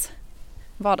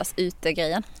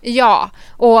vardagsytegrejen. Ja,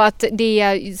 och att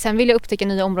sen vill jag upptäcka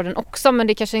nya områden också, men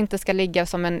det kanske inte ska ligga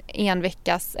som en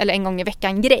veckas eller en gång i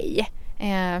veckan grej.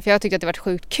 För jag tyckte att det var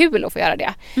sjukt kul att få göra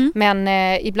det. Men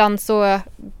ibland så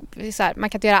här, man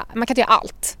kan inte göra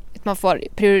allt. Man får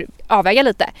avväga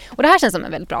lite. Och det här känns som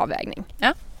en väldigt bra avvägning.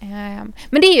 Ja.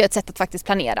 Men det är ju ett sätt att faktiskt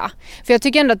planera. För jag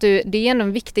tycker ändå att det är ändå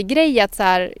en viktig grej att så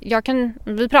här,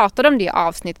 vi pratade om det i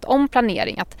avsnittet om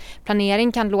planering. Att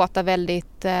planering kan låta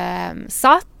väldigt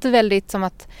satt. Väldigt som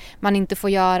att man inte får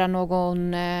göra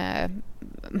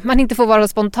man inte får vara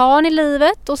spontan i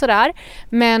livet och sådär.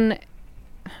 Men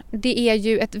det är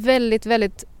ju ett väldigt,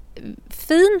 väldigt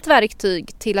fint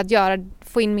verktyg till att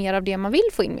få in mer av det man vill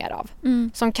få in mer av.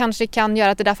 Som kanske kan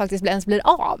göra att det där faktiskt ens blir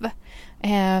av.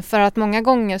 För att många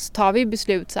gånger så tar vi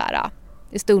beslut så här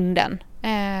i stunden.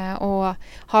 Och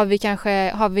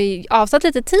har vi avsatt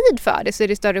lite tid för det så är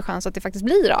det större chans att det faktiskt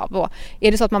blir av. Och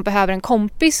är det så att man behöver en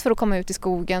kompis för att komma ut i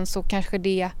skogen så kanske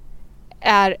det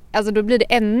då blir det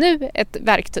ännu ett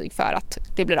verktyg för att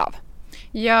det blir av.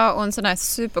 Ja, och en sån här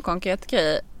superkonkret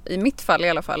grej, i mitt fall i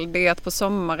alla fall, det är att på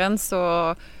sommaren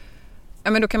så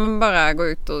men då kan man bara gå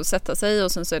ut och sätta sig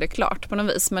och sen så är det klart på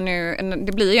något vis. Men nu,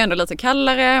 det blir ju ändå lite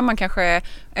kallare, man kanske,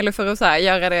 eller för att så här,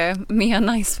 göra det mer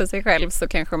nice för sig själv så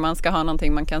kanske man ska ha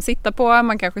någonting man kan sitta på,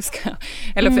 man kanske ska,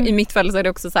 eller i mitt fall så är det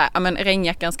också så här,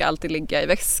 regnjackan ska alltid ligga i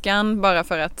väskan bara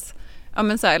för att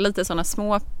så här, lite sådana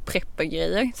små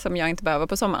preppergrejer som jag inte behöver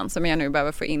på sommaren som jag nu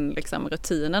behöver få in liksom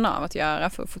rutinen av att göra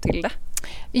för att få till det.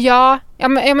 Ja,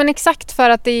 men exakt, för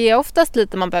att det är oftast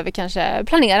lite man behöver kanske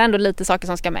planera ändå lite saker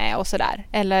som ska med och sådär.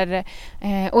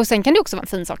 Och sen kan det också vara en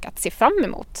fin sak att se fram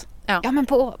emot. Ja, men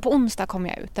på onsdag kommer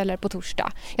jag ut eller på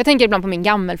torsdag. Jag tänker ibland på min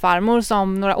gammelfarmor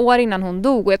som några år innan hon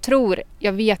dog, och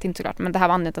jag vet inte såklart, men det här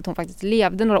var anledningen att hon faktiskt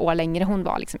levde några år längre. Hon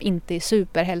var liksom inte i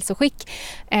superhälsoskick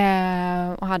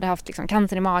och hade haft liksom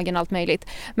cancer i magen och allt möjligt.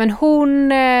 Men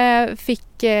hon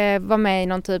fick vara med i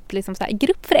någon typ liksom så här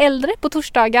grupp för äldre på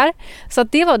torsdagar. Så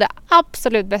att det var det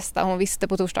absolut bästa hon visste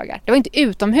på torsdagar. Det var inte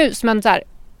utomhus, men så här,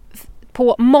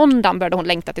 på måndagen började hon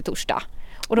längta till torsdag.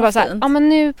 Och då var så här, men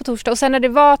nu på torsdag. Och sen när det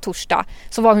var torsdag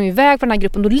så var hon iväg på den här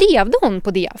gruppen. Då levde hon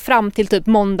på det fram till typ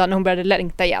måndag när hon började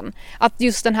längta igen. Att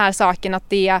just den här saken att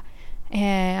det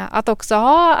att också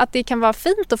att det kan vara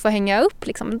fint att få hänga upp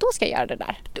liksom, då ska jag göra det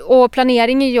där. Och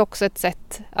planering är ju också ett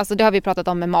sätt, alltså det har vi pratat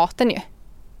om med maten ju.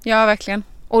 Ja, verkligen.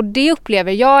 Och det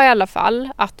upplever jag i alla fall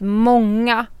att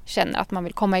många känner att man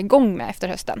vill komma igång med efter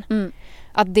hösten.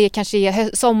 Att det kanske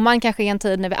är sommaren, kanske är en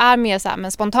tid när vi är mer så här,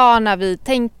 men spontana, vi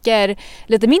tänker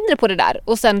lite mindre på det där.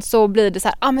 Och sen så blir det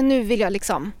så här, men nu vill jag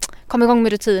liksom komma igång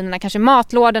med rutinerna, kanske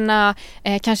matlådorna,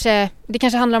 det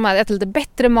kanske handlar om att äta lite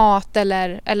bättre mat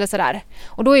eller sådär.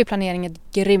 Och då är ju planering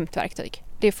ett grymt verktyg.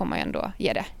 Det får man ju ändå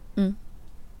ge det.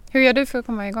 Hur gör du för att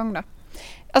komma igång då?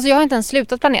 Alltså jag har inte ens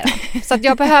slutat planera, så att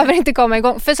jag behöver inte komma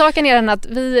igång. För saken är den att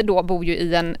vi då bor ju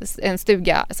i en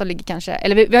stuga som ligger kanske,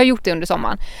 eller vi har gjort det under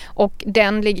sommaren. Och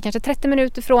den ligger kanske 30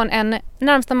 minuter från en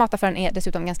närmsta mataffären, är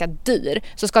dessutom ganska dyr.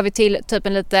 Så ska vi till typ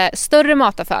en lite större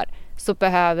mataffär så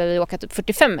behöver vi åka typ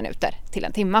 45 minuter till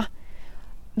en timma.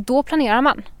 Då planerar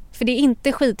man. För det är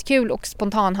inte skitkul att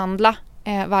spontanhandla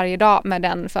varje dag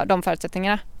med de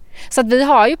förutsättningarna. Så att vi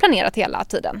har ju planerat hela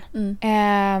tiden.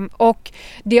 Och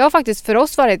det har faktiskt för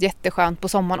oss varit jätteskönt på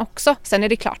sommaren också. Sen är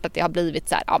det klart att det har blivit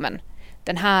så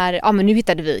här, men nu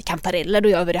hittade vi kantareller, då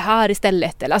gör vi det här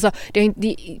istället. Eller, alltså,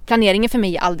 planeringen för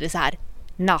mig är aldrig så här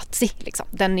nazi liksom.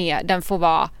 Den får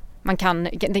vara,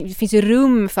 det finns ju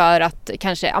rum för att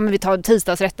kanske, vi tar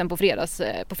tisdagsrätten på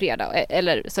fredag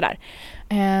eller sådär.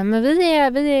 Men vi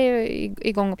är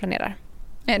igång och planerar.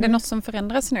 Är det något som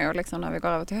förändras nu liksom, när vi går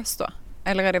över till höst då?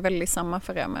 Eller är det väldigt samma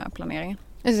för er med planeringen?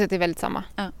 Jag tycker att det är väldigt samma.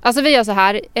 Ja. Alltså vi gör så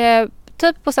här,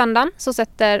 typ på söndagen så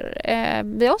sätter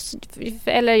vi oss,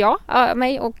 eller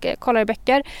mig och kollar i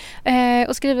böcker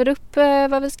och skriver upp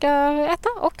vad vi ska äta.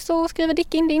 Och så skriver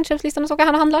Dick in i inköpslistan och så åker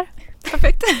han och handlar.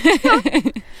 Perfekt. Ja.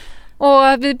 Och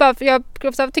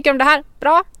jag tycker om det här,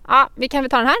 bra. Ja, vi kan väl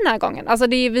ta den här gången. Alltså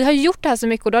vi har gjort det här så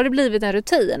mycket och då har det blivit en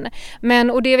rutin.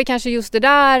 Och det är väl kanske just det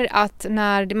där att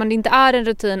när man inte är en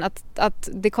rutin att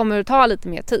det kommer att ta lite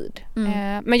mer tid.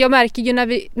 Men jag märker ju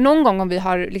när någon gång om vi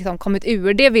har liksom kommit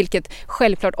ur det, vilket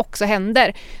självklart också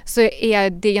händer, så är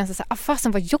det ganska så här,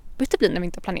 fasen vad jobbigt det blir när vi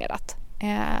inte har planerat.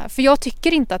 För jag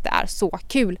tycker inte att det är så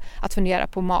kul att fundera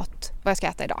på mat, vad jag ska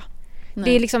äta idag. Nej.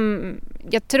 Det är liksom,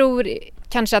 jag tror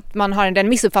kanske att man har en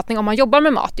missuppfattning om man jobbar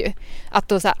med mat ju. Att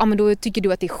då, så här, men då tycker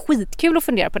du att det är skitkul att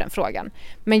fundera på den frågan.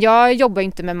 Men jag jobbar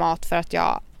inte med mat för att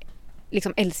jag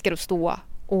liksom älskar att stå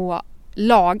och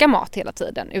laga mat hela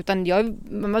tiden. Utan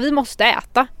vi måste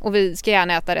äta och vi ska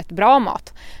gärna äta rätt bra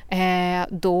mat.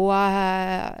 Då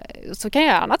så kan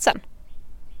jag göra annat sen.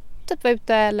 Typ vara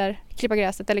ute eller klippa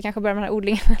gräset eller kanske börja med den här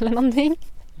odlingen eller någonting.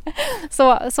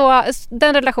 Så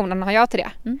den relationen har jag till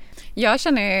det. Jag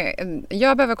känner,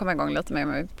 jag behöver komma igång lite mer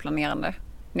med planerande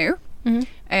nu.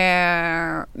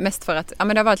 Mest för att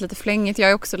det har varit lite flängigt. Jag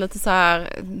är också lite så här,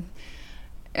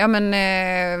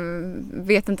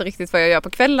 vet inte riktigt vad jag gör på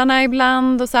kvällarna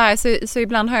ibland och så här. Så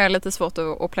ibland har jag lite svårt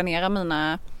att planera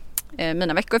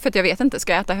mina veckor för att jag vet inte,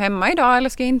 ska jag äta hemma idag eller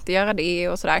ska jag inte göra det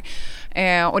och sådär.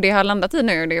 Och det jag har landat i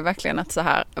nu, det är verkligen att så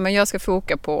här, jag ska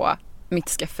foka på mitt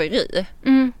skafferi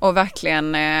och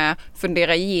verkligen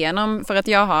fundera igenom, för att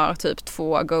jag har typ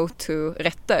 2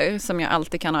 go-to-rätter som jag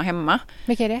alltid kan ha hemma.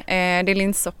 Vilka är det? Det är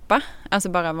linssoppa, alltså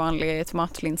bara vanlig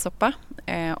tomatlinssoppa,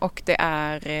 och det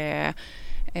är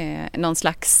någon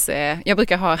slags, jag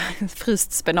brukar ha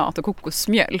fryst spenat och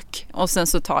kokosmjölk och sen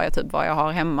så tar jag typ vad jag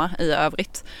har hemma i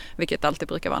övrigt, vilket alltid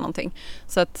brukar vara någonting.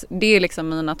 Så att det är liksom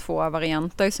mina 2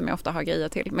 varianter som jag ofta har grejer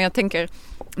till. Men jag tänker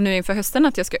nu inför hösten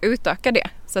att jag ska utöka det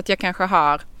så att jag kanske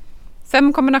har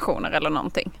 5 kombinationer eller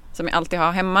någonting som jag alltid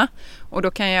har hemma, och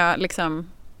då kan jag liksom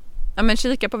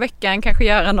kika på veckan, kanske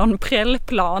göra någon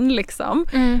prällplan liksom.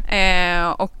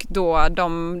 Och då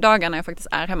de dagarna jag faktiskt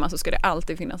är hemma så ska det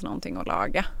alltid finnas någonting att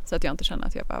laga, så att jag inte känner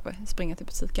att jag behöver springa till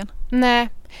butiken.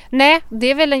 Nej,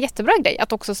 det är väl en jättebra grej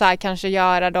att också så här kanske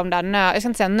göra de där jag ska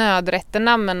inte säga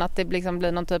nödrätterna, men att det liksom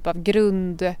blir någon typ av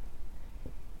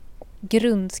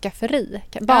grundskafferi,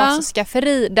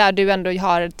 basskafferi där du ändå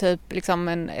har typ liksom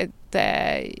en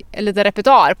lite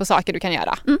repertoar på saker du kan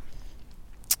göra.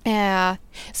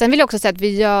 Sen vill jag också säga att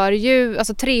vi gör ju,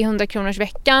 alltså 300 kronors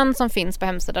veckan som finns på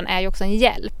hemsidan är ju också en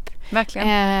hjälp.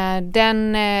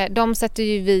 Verkligen. De sätter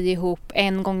ju vi ihop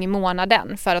en gång i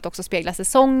månaden för att också spegla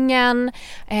säsongen,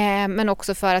 men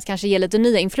också för att kanske ge lite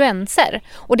nya influenser.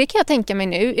 Och det kan jag tänka mig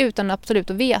nu utan absolut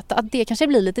att veta att det kanske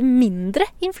blir lite mindre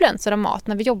influenser av mat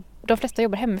när de flesta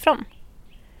jobbar hemifrån.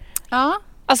 Ja.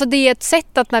 Alltså det är ett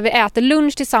sätt att när vi äter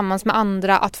lunch tillsammans med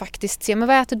andra att faktiskt se, men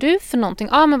vad äter du för någonting?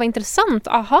 Men vad intressant.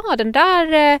 Aha, den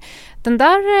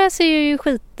där ser ju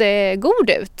skitgod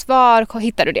ut. Var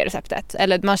hittar du det receptet?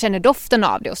 Eller man känner doften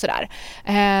av det och sådär.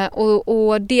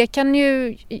 Och det kan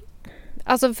ju,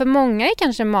 alltså för många är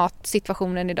kanske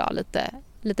matsituationen idag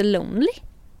lite lonely.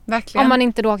 Verkligen. Om man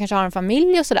inte då kanske har en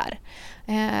familj och sådär.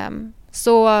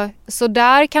 Så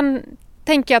där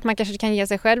tänker jag att man kanske kan ge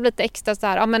sig själv lite extra så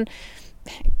här, men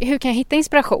hur kan jag hitta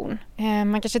inspiration?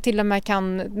 Man kanske till och med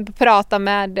kan prata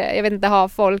med, jag vet inte, ha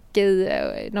folk i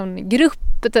någon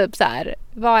grupp typ så här,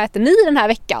 vad äter ni den här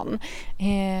veckan?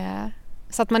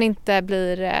 Så att man inte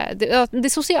blir, det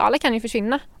sociala kan ju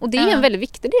försvinna, och det är en väldigt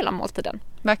viktig del av måltiden.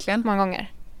 Verkligen. Många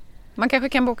gånger. Man kanske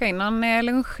kan boka in någon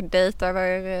lunchdejt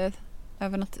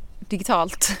över något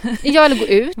digitalt. Ja, eller gå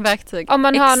ut. Verktyg. Om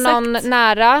man har någon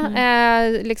nära,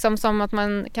 liksom som att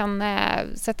man kan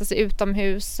sätta sig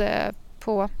utomhus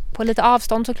på lite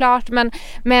avstånd såklart.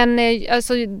 Men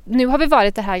alltså, nu har vi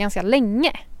varit det här ganska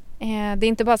länge. Det är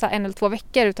inte bara så 1 eller 2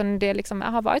 veckor, utan det liksom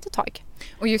har varit ett tag.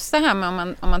 Och just det här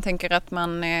med om man tänker att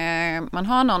man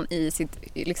har någon i sitt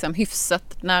liksom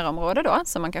hyfsat närområde då,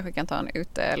 som man kanske kan ta en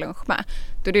utelunch med.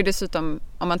 Då är det dessutom,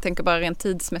 om man tänker bara rent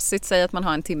tidsmässigt, säg att man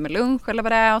har en timme lunch eller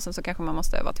vad det är, och sen så kanske man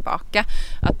måste vara tillbaka.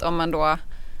 Att om man då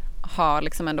har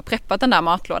liksom ändå preppat den där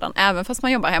matlådan även fast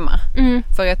man jobbar hemma.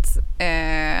 För att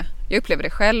jag upplever det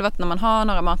själv att när man har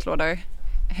några matlådor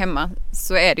hemma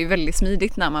så är det ju väldigt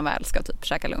smidigt när man väl ska typ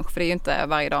käka lunch, för det är ju inte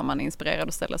varje dag man är inspirerad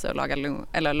att ställa sig och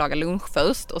laga lunch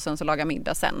först och sen så laga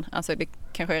middag sen. Alltså det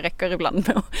kanske räcker ibland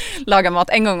med att laga mat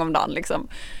en gång om dagen liksom,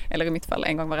 eller i mitt fall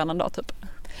en gång varannan dag typ.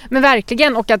 Men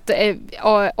verkligen,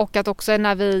 och att också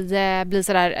när vi blir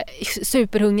sådär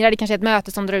superhungriga, det kanske är ett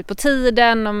möte som drar ut på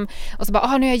tiden och så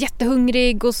bara, nu är jag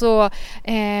jättehungrig och så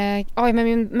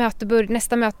men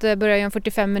nästa möte börjar ju om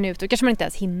 45 minuter, kanske man inte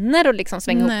ens hinner och liksom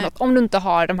svänga ihop något om du inte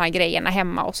har de här grejerna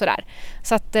hemma och sådär.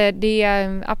 Så att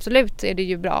absolut är det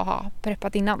ju bra att ha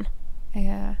preppat innan.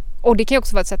 Och det kan ju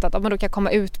också vara ett sätt att man då kan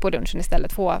komma ut på lunchen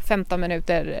istället, få 15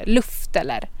 minuter luft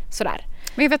eller sådär.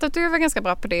 Men jag vet att du var ganska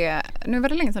bra på det. Nu var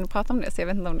det länge sedan du pratade om det, så jag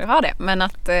vet inte om du har det. Men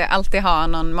att alltid ha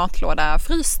någon matlåda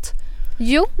fryst.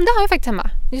 Jo, det har jag faktiskt hemma.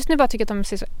 Just nu bara tycker jag att de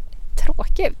ser så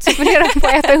tråkiga ut. Så jag funderar på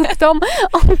att äta upp dem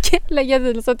och lägga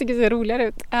till så att det ser roligare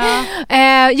ut.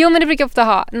 Jo, men det brukar ofta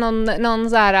ha någon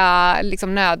så här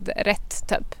liksom nödrätt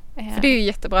typ. För det är ju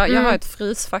jättebra. Jag har ett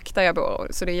frysfack där jag bor,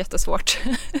 så det är jättesvårt.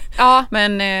 Ja.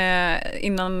 Men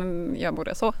innan jag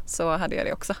bodde så hade jag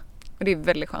det också. Och det är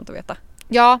väldigt skönt att veta.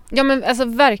 Ja, men alltså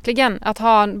verkligen att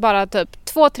ha bara typ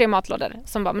 2-3 matlådor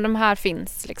som bara, men de här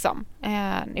finns liksom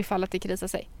ifall att det krisar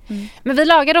sig. Men vi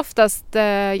lagar oftast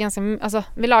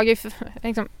vi lagar ju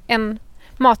liksom en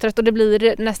maträtt och det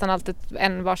blir nästan alltid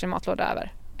en varsin matlåda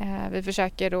över. Vi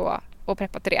försöker då att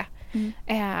preppa till det.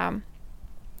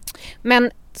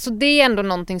 Men så det är ändå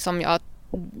någonting som jag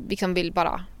liksom vill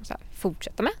bara så här,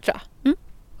 fortsätta med, tror jag.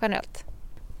 Generellt.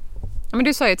 Ja, men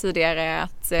du sa ju tidigare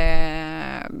att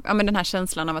men den här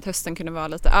känslan av att hösten kunde vara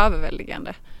lite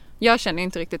överväldigande. Jag känner ju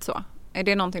inte riktigt så. Är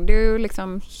det någonting du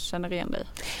liksom känner igen dig?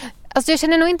 Alltså jag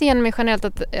känner nog inte igen mig generellt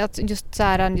att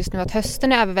just nu att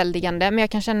hösten är överväldigande. Men jag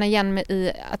kan känna igen mig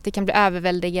i att det kan bli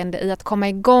överväldigande i att komma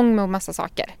igång med massa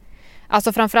saker.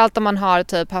 Alltså framförallt om man har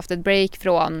typ haft ett break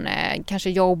från kanske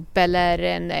jobb eller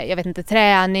jag vet inte,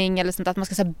 träning eller sånt, att man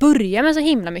ska så börja med så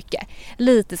himla mycket.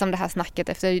 Lite som det här snacket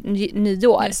efter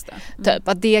nyår. Typ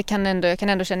att det jag kan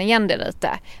ändå känna igen det lite.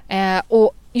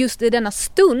 Och just i denna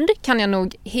stund kan jag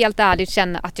nog helt ärligt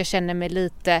känna att jag känner mig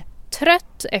lite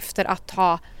trött efter att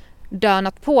ha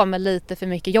dönat på med lite för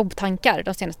mycket jobbtankar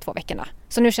de senaste 2 veckorna.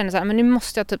 Så nu känner jag så här, men nu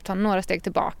måste jag typ ta några steg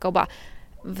tillbaka och bara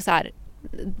så här,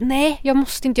 nej, jag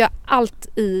måste inte göra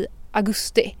allt i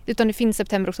augusti, utan det finns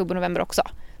september, oktober, november också.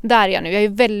 Där är jag nu. Jag är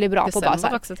väldigt bra december på bara så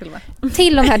här, också till och med.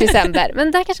 till och med december.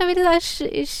 Men där kanske jag vill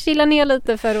där chilla ner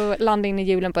lite för att landa in i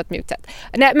julen på ett mjukt sätt.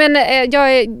 Nej, men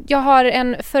jag har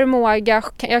en förmåga,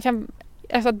 jag kan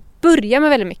alltså, börja med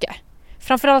väldigt mycket.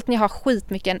 Framförallt när jag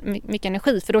har mycket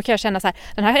energi, för då kan jag känna så här,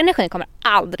 den här energin kommer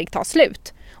aldrig ta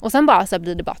slut. Och sen bara så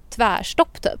blir det bara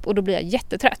tvärstopp typ, och då blir jag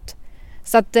jättetrött.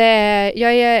 Så att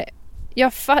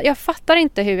jag fattar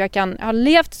inte hur jag har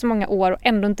levt så många år och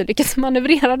ändå inte lyckats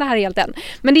manövrera det här helt än.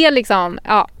 Men det är liksom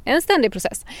en ständig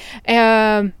process.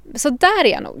 Så där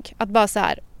är jag nog. Att bara så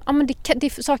här, men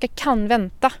saker kan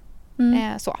vänta.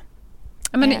 Så.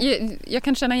 Men jag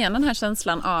kan känna igen den här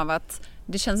känslan av att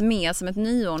det känns mer som ett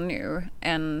nyår nu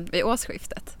än vid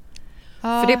årsskiftet.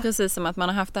 För det är precis som att man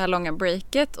har haft det här långa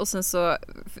breaket och sen så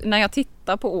när jag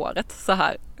tittar på året så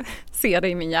här, ser det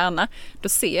i min hjärna, då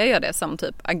ser jag det som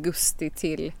typ augusti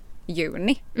till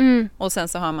juni. Och sen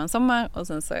så har man sommar och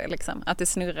sen så är liksom att det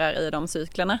snurrar i de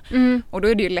cyklerna. Och då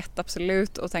är det ju lätt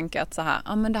absolut att tänka att så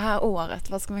här, men det här året,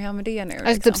 vad ska man göra med det nu?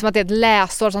 Alltså, typ som att det är ett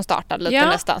läsår som startar lite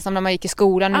nästan, som när man gick i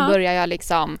skolan, nu börjar jag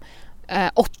liksom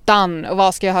 8:an och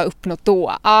vad ska jag ha uppnått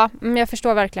då? Ja, men jag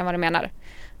förstår verkligen vad du menar.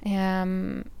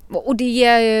 Och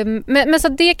det, men så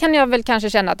det kan jag väl kanske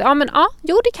känna att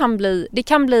det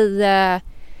kan bli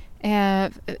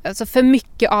alltså för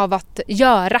mycket av att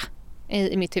göra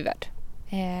i mitt huvud.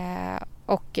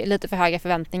 Och lite för höga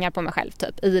förväntningar på mig själv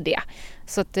typ i det.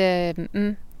 Så att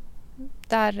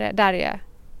där är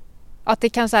att det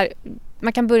kan så här,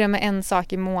 man kan börja med en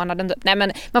sak i månaden typ. Nej,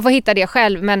 men man får hitta det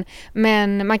själv,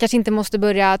 men man kanske inte måste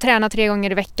börja träna 3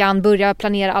 gånger i veckan, börja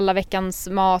planera alla veckans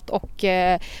mat och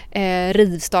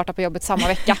rivstarta på jobbet samma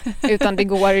vecka, utan det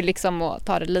går ju liksom att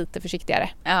ta det lite försiktigare.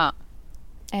 Ja.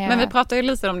 Men vi pratar ju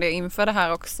lite om det inför det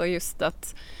här också, just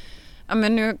att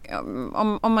men nu,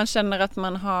 om man känner att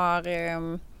man har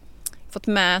fått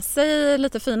med sig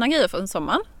lite fina grejer från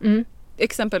sommaren.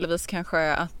 Exempelvis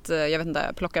kanske att, jag vet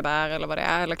inte, plocka bär eller vad det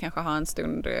är, eller kanske ha en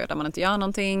stund där man inte gör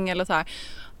någonting eller så här.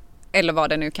 Eller vad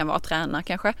det nu kan vara, träna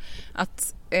kanske.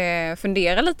 Att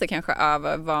fundera lite kanske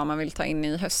över vad man vill ta in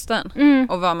i hösten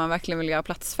och vad man verkligen vill göra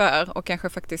plats för, och kanske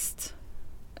faktiskt,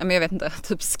 jag vet inte,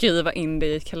 typ skriva in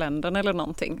det i kalendern eller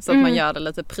någonting, så att man gör det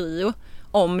lite prio.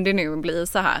 Om det nu blir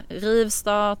så här,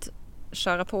 rivstart,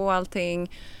 köra på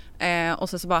allting och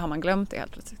så bara har man glömt det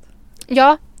helt plötsligt.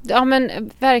 Ja,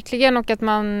 men verkligen, och att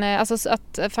man, alltså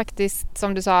att faktiskt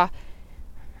som du sa,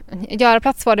 göra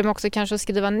plats för det, men också kanske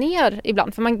skriva ner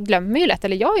ibland, för man glömmer ju lätt,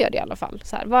 eller jag gör det i alla fall.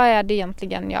 Så här, vad är det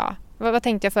egentligen vad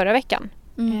tänkte jag förra veckan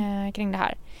kring det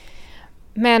här?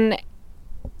 Men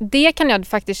det kan jag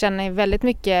faktiskt känna väldigt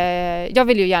mycket. Jag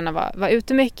vill ju gärna vara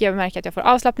ute mycket. Jag märker att jag får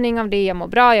avslappning av det. Jag mår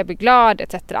bra, jag blir glad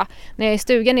etc. När jag är i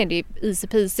stugan är det easy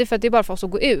peasy, för att det är bara för oss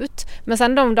att gå ut. Men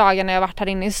sen de dagarna jag har varit här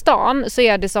inne i stan så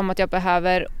är det som att jag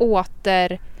behöver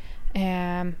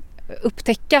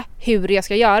upptäcka hur jag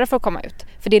ska göra för att komma ut.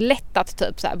 För det är lätt att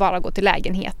typ så här, bara gå till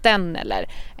lägenheten eller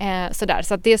sådär.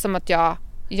 Så att det är som att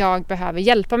jag behöver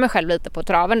hjälpa mig själv lite på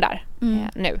traven där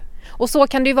nu. Och så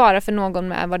kan det ju vara för någon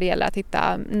med vad det gäller att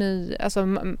hitta alltså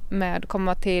med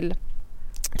komma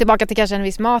tillbaka till kanske en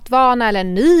viss matvana eller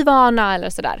en ny vana eller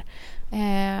sådär.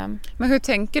 Men hur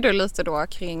tänker du lite då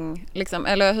kring, liksom,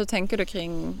 eller hur tänker du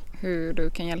kring hur du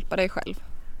kan hjälpa dig själv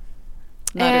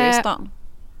när du är i stan?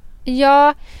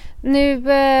 Ja, nu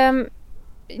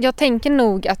jag tänker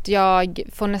nog att jag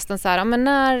får nästan så här, men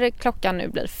när klockan nu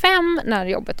blir 5, när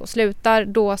jobbet då slutar,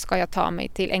 då ska jag ta mig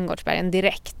till Änggårdsbergen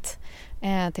direkt.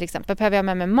 Till exempel, behöver jag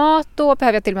med mig mat då,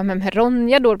 behöver jag till och med med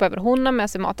Ronja då, behöver hon ha med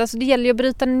sig mat. Alltså det gäller ju att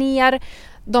bryta ner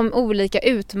de olika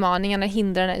utmaningarna,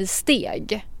 hindren i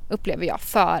steg, upplever jag,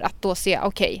 för att då se,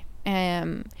 okej,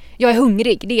 jag är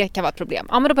hungrig, det kan vara ett problem.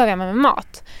 Ja, men då behöver jag med mig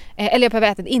mat. Eller jag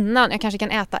behöver äta innan, jag kanske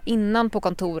kan äta innan på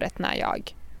kontoret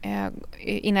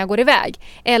innan jag går iväg.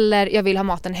 Eller jag vill ha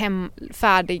maten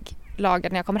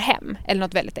färdiglagad när jag kommer hem. Eller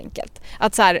något väldigt enkelt.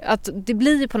 Att, så här, att det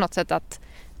blir på något sätt att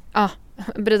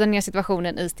bryta ner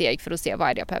situationen i steg för att se vad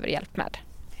är det jag behöver hjälp med.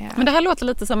 Ja. Men det här låter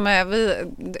lite som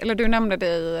du nämnde det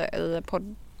i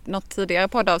något tidigare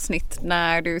poddavsnitt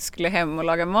när du skulle hem och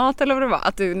laga mat eller vad det var.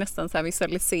 Att du nästan så här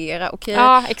visualiserar,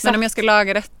 men om jag ska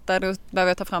laga detta då behöver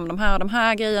jag ta fram de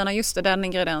här grejerna. Just det, den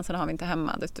ingrediensen har vi inte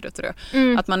hemma.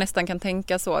 Att man nästan kan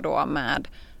tänka så då med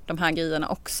de här grejerna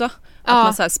också. Att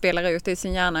man så här spelar ut i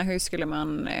sin hjärna, hur skulle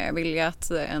man vilja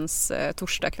att ens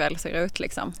torsdagkväll ser ut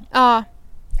liksom.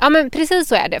 Ja, men precis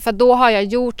så är det. För då har jag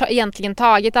egentligen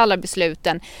tagit alla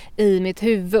besluten i mitt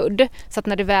huvud. Så att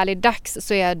när det väl är dags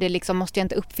så är det liksom, måste jag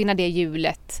inte uppfinna det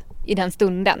hjulet i den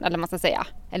stunden. Eller man ska säga.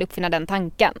 Eller uppfinna den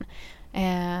tanken.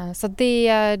 Så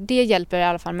det hjälper i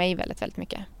alla fall mig väldigt, väldigt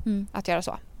mycket att göra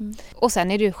så. Och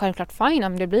sen är det ju självklart fine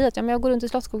om det blir att jag går runt i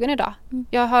Slottsskogen idag.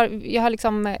 Jag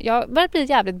har börjat bli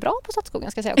jävligt bra på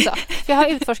Slottsskogen, ska jag säga också. För jag har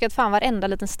utforskat fan varenda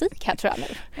liten stik här, tror jag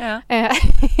nu. Ja.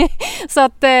 Så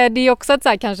att det är också att så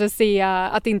här, kanske se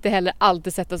att inte heller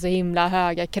alltid sätta så himla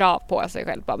höga krav på sig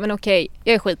själv. Men okej,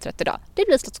 jag är skittrött idag. Det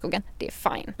blir Slottsskogen, det är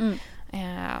fine.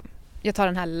 Jag tar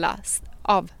den här lilla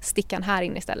avstickan här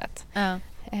inne istället. Ja.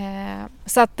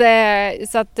 Så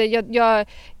att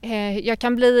jag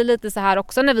kan bli lite så här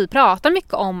också när vi pratar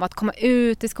mycket om att komma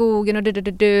ut i skogen och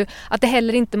att det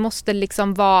heller inte måste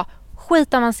liksom vara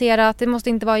skitavancerat, det måste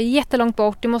inte vara jättelångt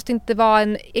bort, det måste inte vara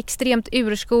en extremt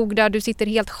urskog där du sitter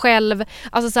helt själv.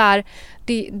 Alltså så här,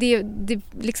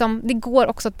 det går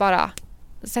också att bara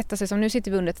sätta sig, som nu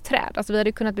sitter vi under ett träd. Alltså vi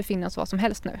hade kunnat befinna oss vad som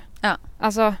helst nu. Ja.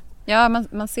 Alltså, ja,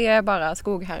 man ser bara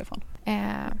skog härifrån.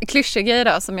 Klyschig grej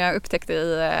då som jag upptäckte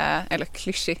eller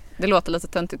klyschig, det låter lite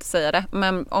töntigt att säga det,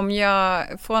 men om jag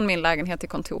från min lägenhet till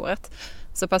kontoret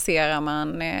så passerar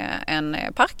man en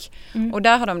park och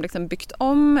där har de liksom byggt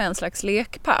om en slags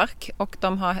lekpark och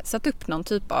de har satt upp någon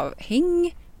typ av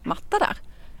hängmatta där.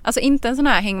 Alltså inte en sån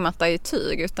här hängmatta i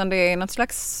tyg utan det är något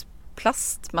slags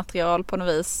plastmaterial på något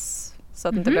vis så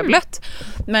att det inte blir blött.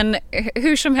 Men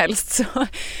hur som helst så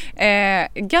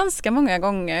ganska många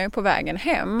gånger på vägen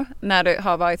hem när det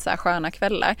har varit så här sköna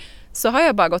kvällar så har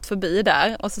jag bara gått förbi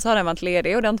där och så har den varit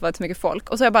ledig och det har inte varit så mycket folk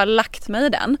och så har jag bara lagt mig i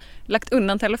den, lagt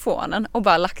undan telefonen och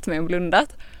bara lagt mig och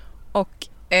blundat och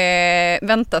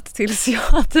väntat tills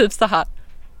jag typ så här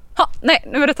nej,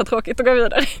 nu är detta tråkigt och gå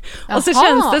vidare. Jaha. Och så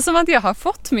känns det som att jag har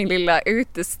fått min lilla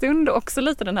utestund och också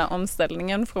lite den här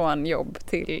omställningen från jobb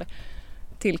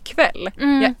till kväll.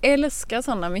 Jag älskar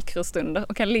sådana mikrostunder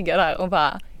och kan ligga där och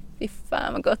bara fy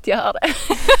fan vad gott jag har det.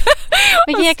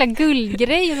 Vilken jäkla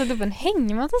guldgrej att sätta upp en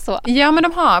hängmatta så. Ja, men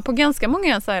de har på ganska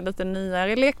många så här lite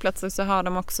nyare lekplatser så har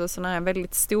de också såna här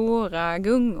väldigt stora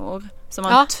gungor som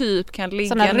man typ kan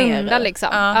ligga ner. Såna runda liksom.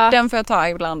 Ja, den får jag ta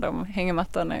ibland om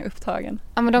hängmattan är upptagen.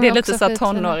 Ja, men det är lite så här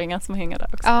tonåringar som hänger där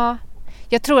också. Ja,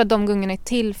 jag tror att de gungorna är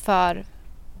till för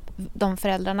de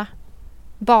föräldrarna.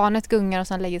 Barnet gungar och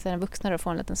sen lägger sig den vuxna och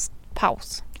får en liten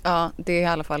paus. Ja, det är i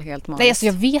alla fall helt magiskt. Nej, alltså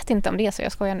jag vet inte om det är så,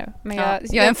 jag skojar nu. Men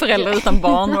jag är en förälder utan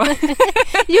barn.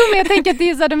 Jo, men jag tänker att det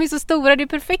är så här, de är så stora, det är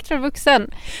perfekt för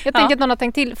vuxen. Jag tänker att någon har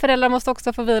tänkt till. Föräldrar måste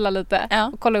också få vila lite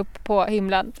och kolla upp på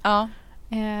himlen. Ja.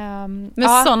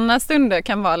 Men sådana stunder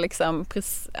kan vara liksom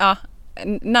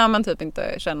när man typ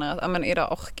inte känner att men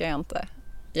idag orkar jag inte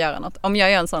göra något. Om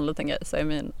jag gör en sån liten grej så är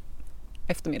min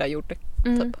eftermiddag gjord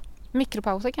typ.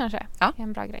 Mikropauser kanske är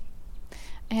en bra grej.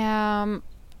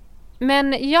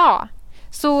 Men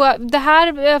så det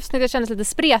här avsnittet kändes lite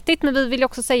spretigt, men vi vill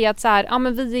också säga att så här,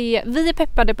 men vi är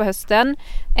peppade på hösten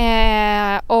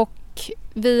och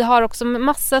vi har också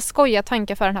massa skojiga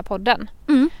tankar för den här podden.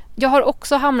 Jag har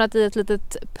också hamnat i ett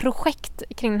litet projekt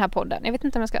kring den här podden. Jag vet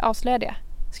inte om jag ska avslöja det.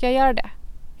 Ska jag göra det?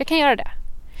 Jag kan göra det.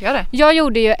 Gör det. Jag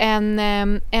gjorde ju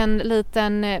en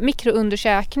liten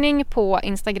mikroundersökning på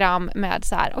Instagram med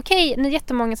så här: okej, ni är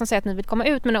jättemånga som säger att ni vill komma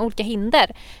ut med några olika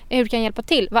hinder. Hur kan jag hjälpa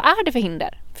till? Vad är det för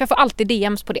hinder? För jag får alltid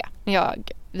DMs på det när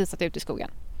jag visat ut i skogen.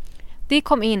 Det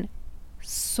kom in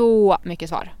så mycket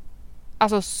svar.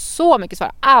 Alltså så mycket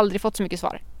svar. Aldrig fått så mycket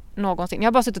svar någonsin. Jag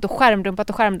har bara suttit och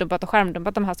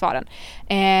skärmdumpat de här svaren.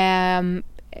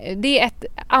 Det är ett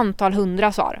antal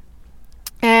 100 svar.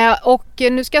 Och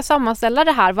nu ska jag sammanställa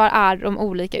det här. Vad är de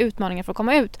olika utmaningarna för att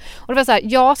komma ut? Och det var så här,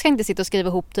 jag ska inte sitta och skriva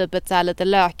ihop typ ett så här lite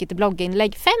lökigt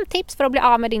blogginlägg. 5 tips för att bli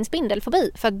av med din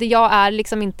spindelfobi. För att jag är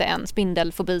liksom inte en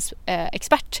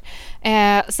spindelfobi-expert.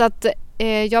 Så att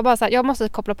jag bara så här, jag måste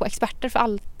koppla på experter för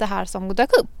allt det här som dök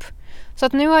upp. Så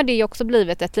att nu har det också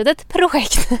blivit ett litet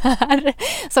projekt här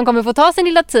som kommer få ta sin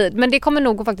lilla tid. Men det kommer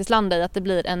nog att faktiskt landa i att det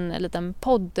blir en liten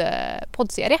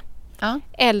poddserie. Ja.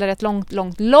 Eller ett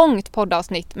långt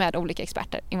poddavsnitt med olika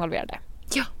experter involverade.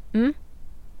 Ja.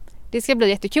 Det ska bli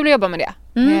jättekul att jobba med det.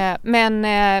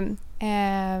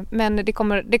 Men det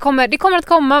kommer att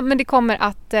komma, men det kommer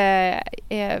att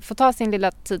få ta sin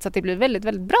lilla tid så att det blir väldigt,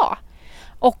 väldigt bra.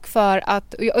 Och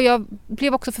jag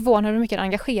blev också förvånad över hur mycket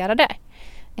engagerade.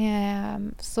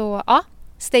 Så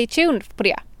stay tuned på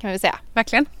det kan vi säga.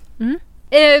 Verkligen.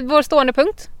 Vår stående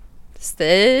punkt.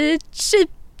 Stay cheap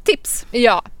tips.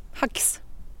 Ja. Hacks.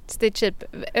 Stay cheap.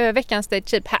 Veckans stay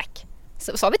cheap hack.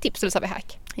 Sa vi tips eller sa vi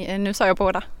hack? Nu sa jag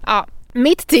båda. Ja.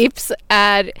 Mitt tips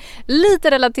är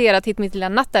lite relaterat till mitt lilla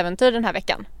nattäventyr den här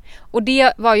veckan. Och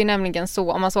det var ju nämligen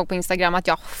så, om man såg på Instagram, att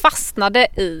jag fastnade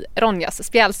i Ronjas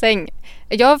spjälsäng.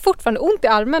 Jag har fortfarande ont i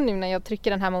armen nu när jag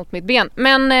trycker den här mot mitt ben.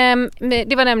 Men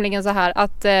det var nämligen så här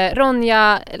att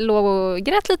Ronja låg och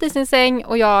grät lite i sin säng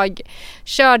och jag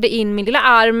körde in min lilla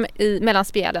arm mellan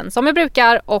spjälen som jag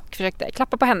brukar och försökte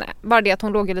klappa på henne. Bara det att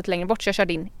hon låg lite längre bort, så jag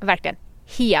körde in verkligen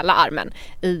hela armen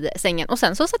i sängen. Och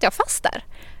sen så satt jag fast där.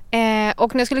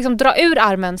 Och när jag skulle liksom dra ur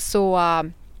armen så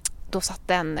då satt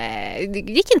den, det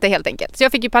gick inte helt enkelt. Så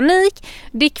jag fick ju panik.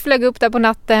 Dick flög upp där på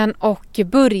natten och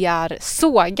börjar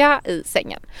såga i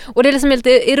sängen. Och det är liksom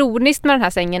lite ironiskt med den här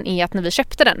sängen är att när vi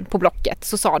köpte den på Blocket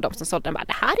så sa de som sålde den bara,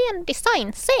 det här är en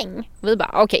designsäng. Och vi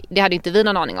bara, okej, det hade inte vi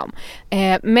någon aning om.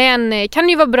 Men kan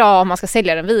ju vara bra om man ska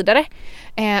sälja den vidare.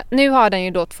 Nu har den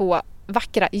ju då 2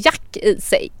 vackra jack i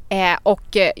sig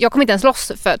och jag kom inte ens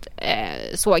loss för att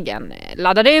sågen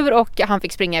laddade ur och han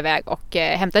fick springa iväg och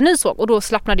hämta en ny såg, och då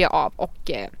slappnade jag av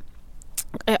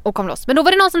och kom loss. Men då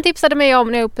var det någon som tipsade mig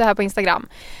om, när jag upp det här på Instagram,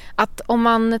 att om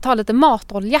man tar lite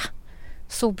matolja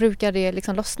så brukar det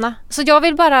liksom lossna. Så jag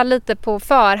vill bara lite på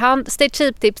förhand, stay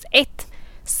cheap tips 1,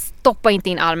 stoppa inte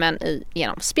in armen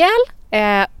genom spjäll.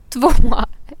 2,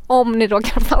 om ni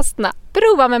råkar fastna,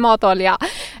 prova med matolja.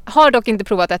 Har dock inte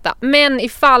provat detta, men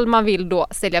ifall man vill då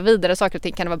sälja vidare saker och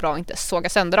ting kan det vara bra att inte såga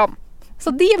sönder dem. Så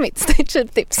det är mitt stay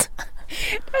cheap tips.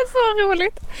 Det är så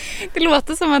roligt. Det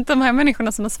låter som att de här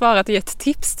människorna som har svarat och gett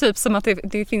tips, typ som att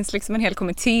det finns liksom en hel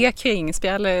kommitté kring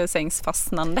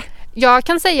spjälsängsfastnande. Jag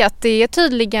kan säga att det är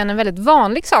tydligen en väldigt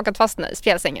vanlig sak att fastna i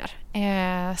spjälsängar.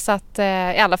 Så att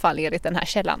i alla fall enligt den här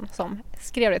källan som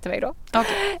skrev det till mig då.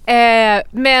 Okay.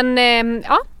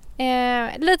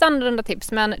 Lite annorlunda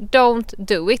tips, men don't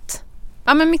do it.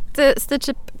 Ja, men mitt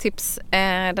stagetips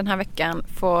den här veckan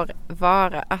får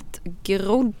vara att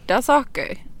grodda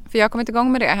saker. För jag har kommit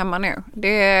igång med det hemma nu.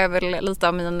 Det är väl lite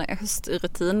av min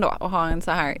höstrutin då, att ha en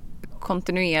så här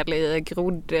kontinuerlig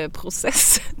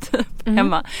groddprocess typ,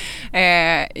 hemma.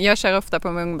 Jag kör ofta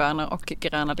på mungbönor och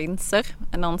gröna linser.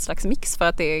 Någon slags mix, för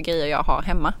att det är grejer jag har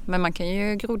hemma. Men man kan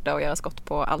ju grodda och göra skott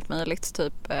på allt möjligt.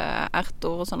 Typ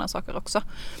ärtor och sådana saker också.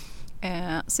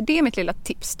 Så det är mitt lilla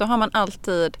tips. Då har man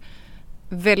alltid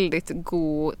väldigt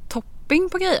god topping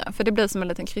på grejer. För det blir som en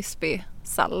liten krispig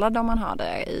sallad om man har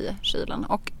det i kylen.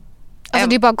 Och alltså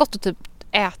det är bara gott att typ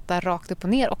äta rakt upp och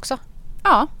ner också.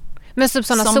 Ja. Men typ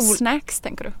såna som snacks,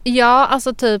 tänker du? Ja,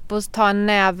 alltså typ att ta en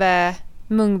näve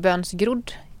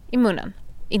mungbönsgrodd i munnen.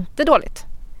 Inte dåligt.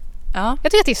 Ja.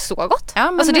 Jag tycker att det är så gott. Ja,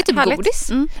 alltså det är typ härligt.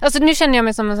 Godis. Alltså nu känner jag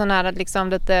mig som en sån här liksom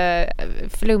lite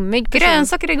flummig person.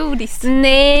 Grönsaker är godis.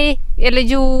 Nej, eller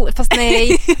jo, fast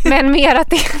nej. Men mer att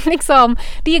det är liksom,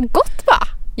 det är gott va?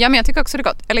 Ja, men jag tycker också det är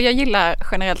gott. Eller jag gillar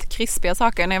generellt krispiga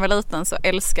saker. När jag var liten så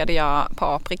älskade jag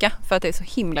paprika för att det är så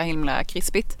himla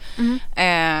krispigt.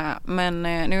 Men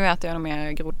nu äter jag nog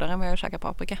mer groddar än vad jag käkar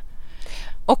paprika.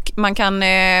 Och man kan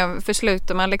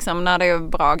försluta man liksom, när det är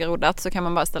bra groddat så kan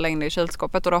man bara ställa in det i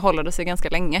kylskåpet och då håller det sig ganska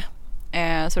länge.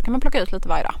 Så då kan man plocka ut lite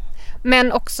varje dag.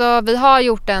 Men också, vi har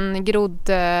gjort en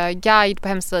groddguide på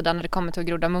hemsidan när det kommer till att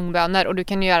grodda mungbönor, och du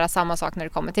kan ju göra samma sak när det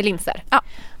kommer till linser. Ja.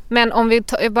 Men om vi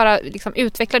bara liksom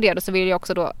utvecklar det då, så vill jag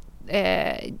också då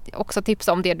också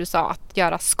tipsa om det du sa, att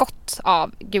göra skott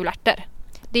av gulärtor.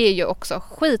 Det är ju också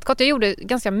skitgott. Jag gjorde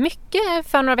ganska mycket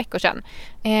för några veckor sedan.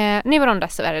 Nu var de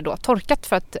dessvärre då torkat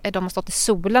för att de har stått i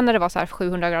solen när det var så här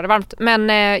 700 grader varmt. Men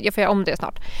jag får göra om det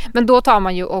snart. Men då tar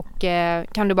man ju och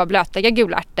kan du bara blötlägga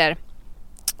gulärtor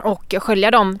och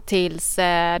skölja dem tills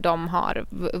de har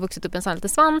vuxit upp en sån liten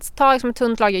svans. Ta liksom ett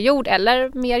tunt lager jord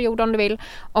eller mer jord om du vill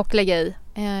och lägga i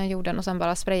jorden och sen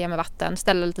bara spraya med vatten.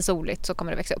 Ställa lite soligt så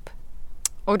kommer det växa upp.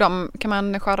 Och kan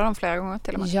man skörda dem flera gånger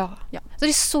till och med? Ja. Så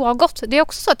det är så gott. Det är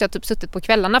också så att jag typ suttit på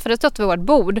kvällarna, för det har stått vid vårt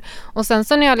bord. Och sen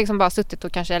så när jag liksom bara suttit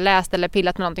och kanske läst eller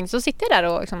pillat med någonting, så sitter jag där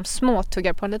och liksom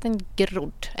småtuggar på en liten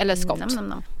grodd eller skott.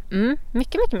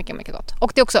 Mycket gott.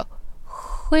 Och det är också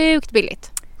sjukt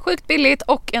billigt. Sjukt billigt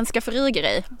och en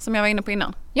skafferigrej som jag var inne på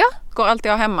innan. Ja. Går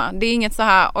alltid att ha hemma. Det är inget så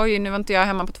här, oj nu var inte jag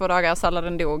hemma på 2 dagar,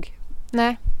 salladen dog.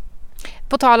 Nej.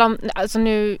 På tal om, alltså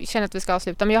nu känner jag att vi ska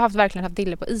avsluta, men jag har verkligen haft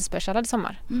dille på isbergssallad i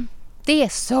sommar. Det är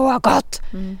så gott!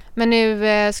 Men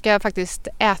nu ska jag faktiskt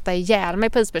äta ihjäl mig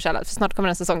på isbergssallad, för snart kommer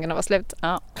den säsongen att vara slut.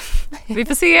 Ja. Vi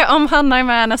får se om Hanna är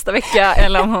med nästa vecka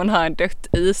eller om hon har dött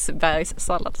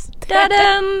isbergssallad.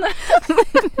 Den!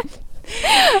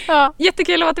 Ja.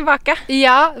 Jättekul att vara tillbaka.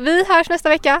 Ja, vi hörs nästa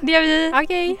vecka. Det gör vi.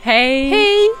 Okej. Hej!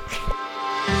 Hej!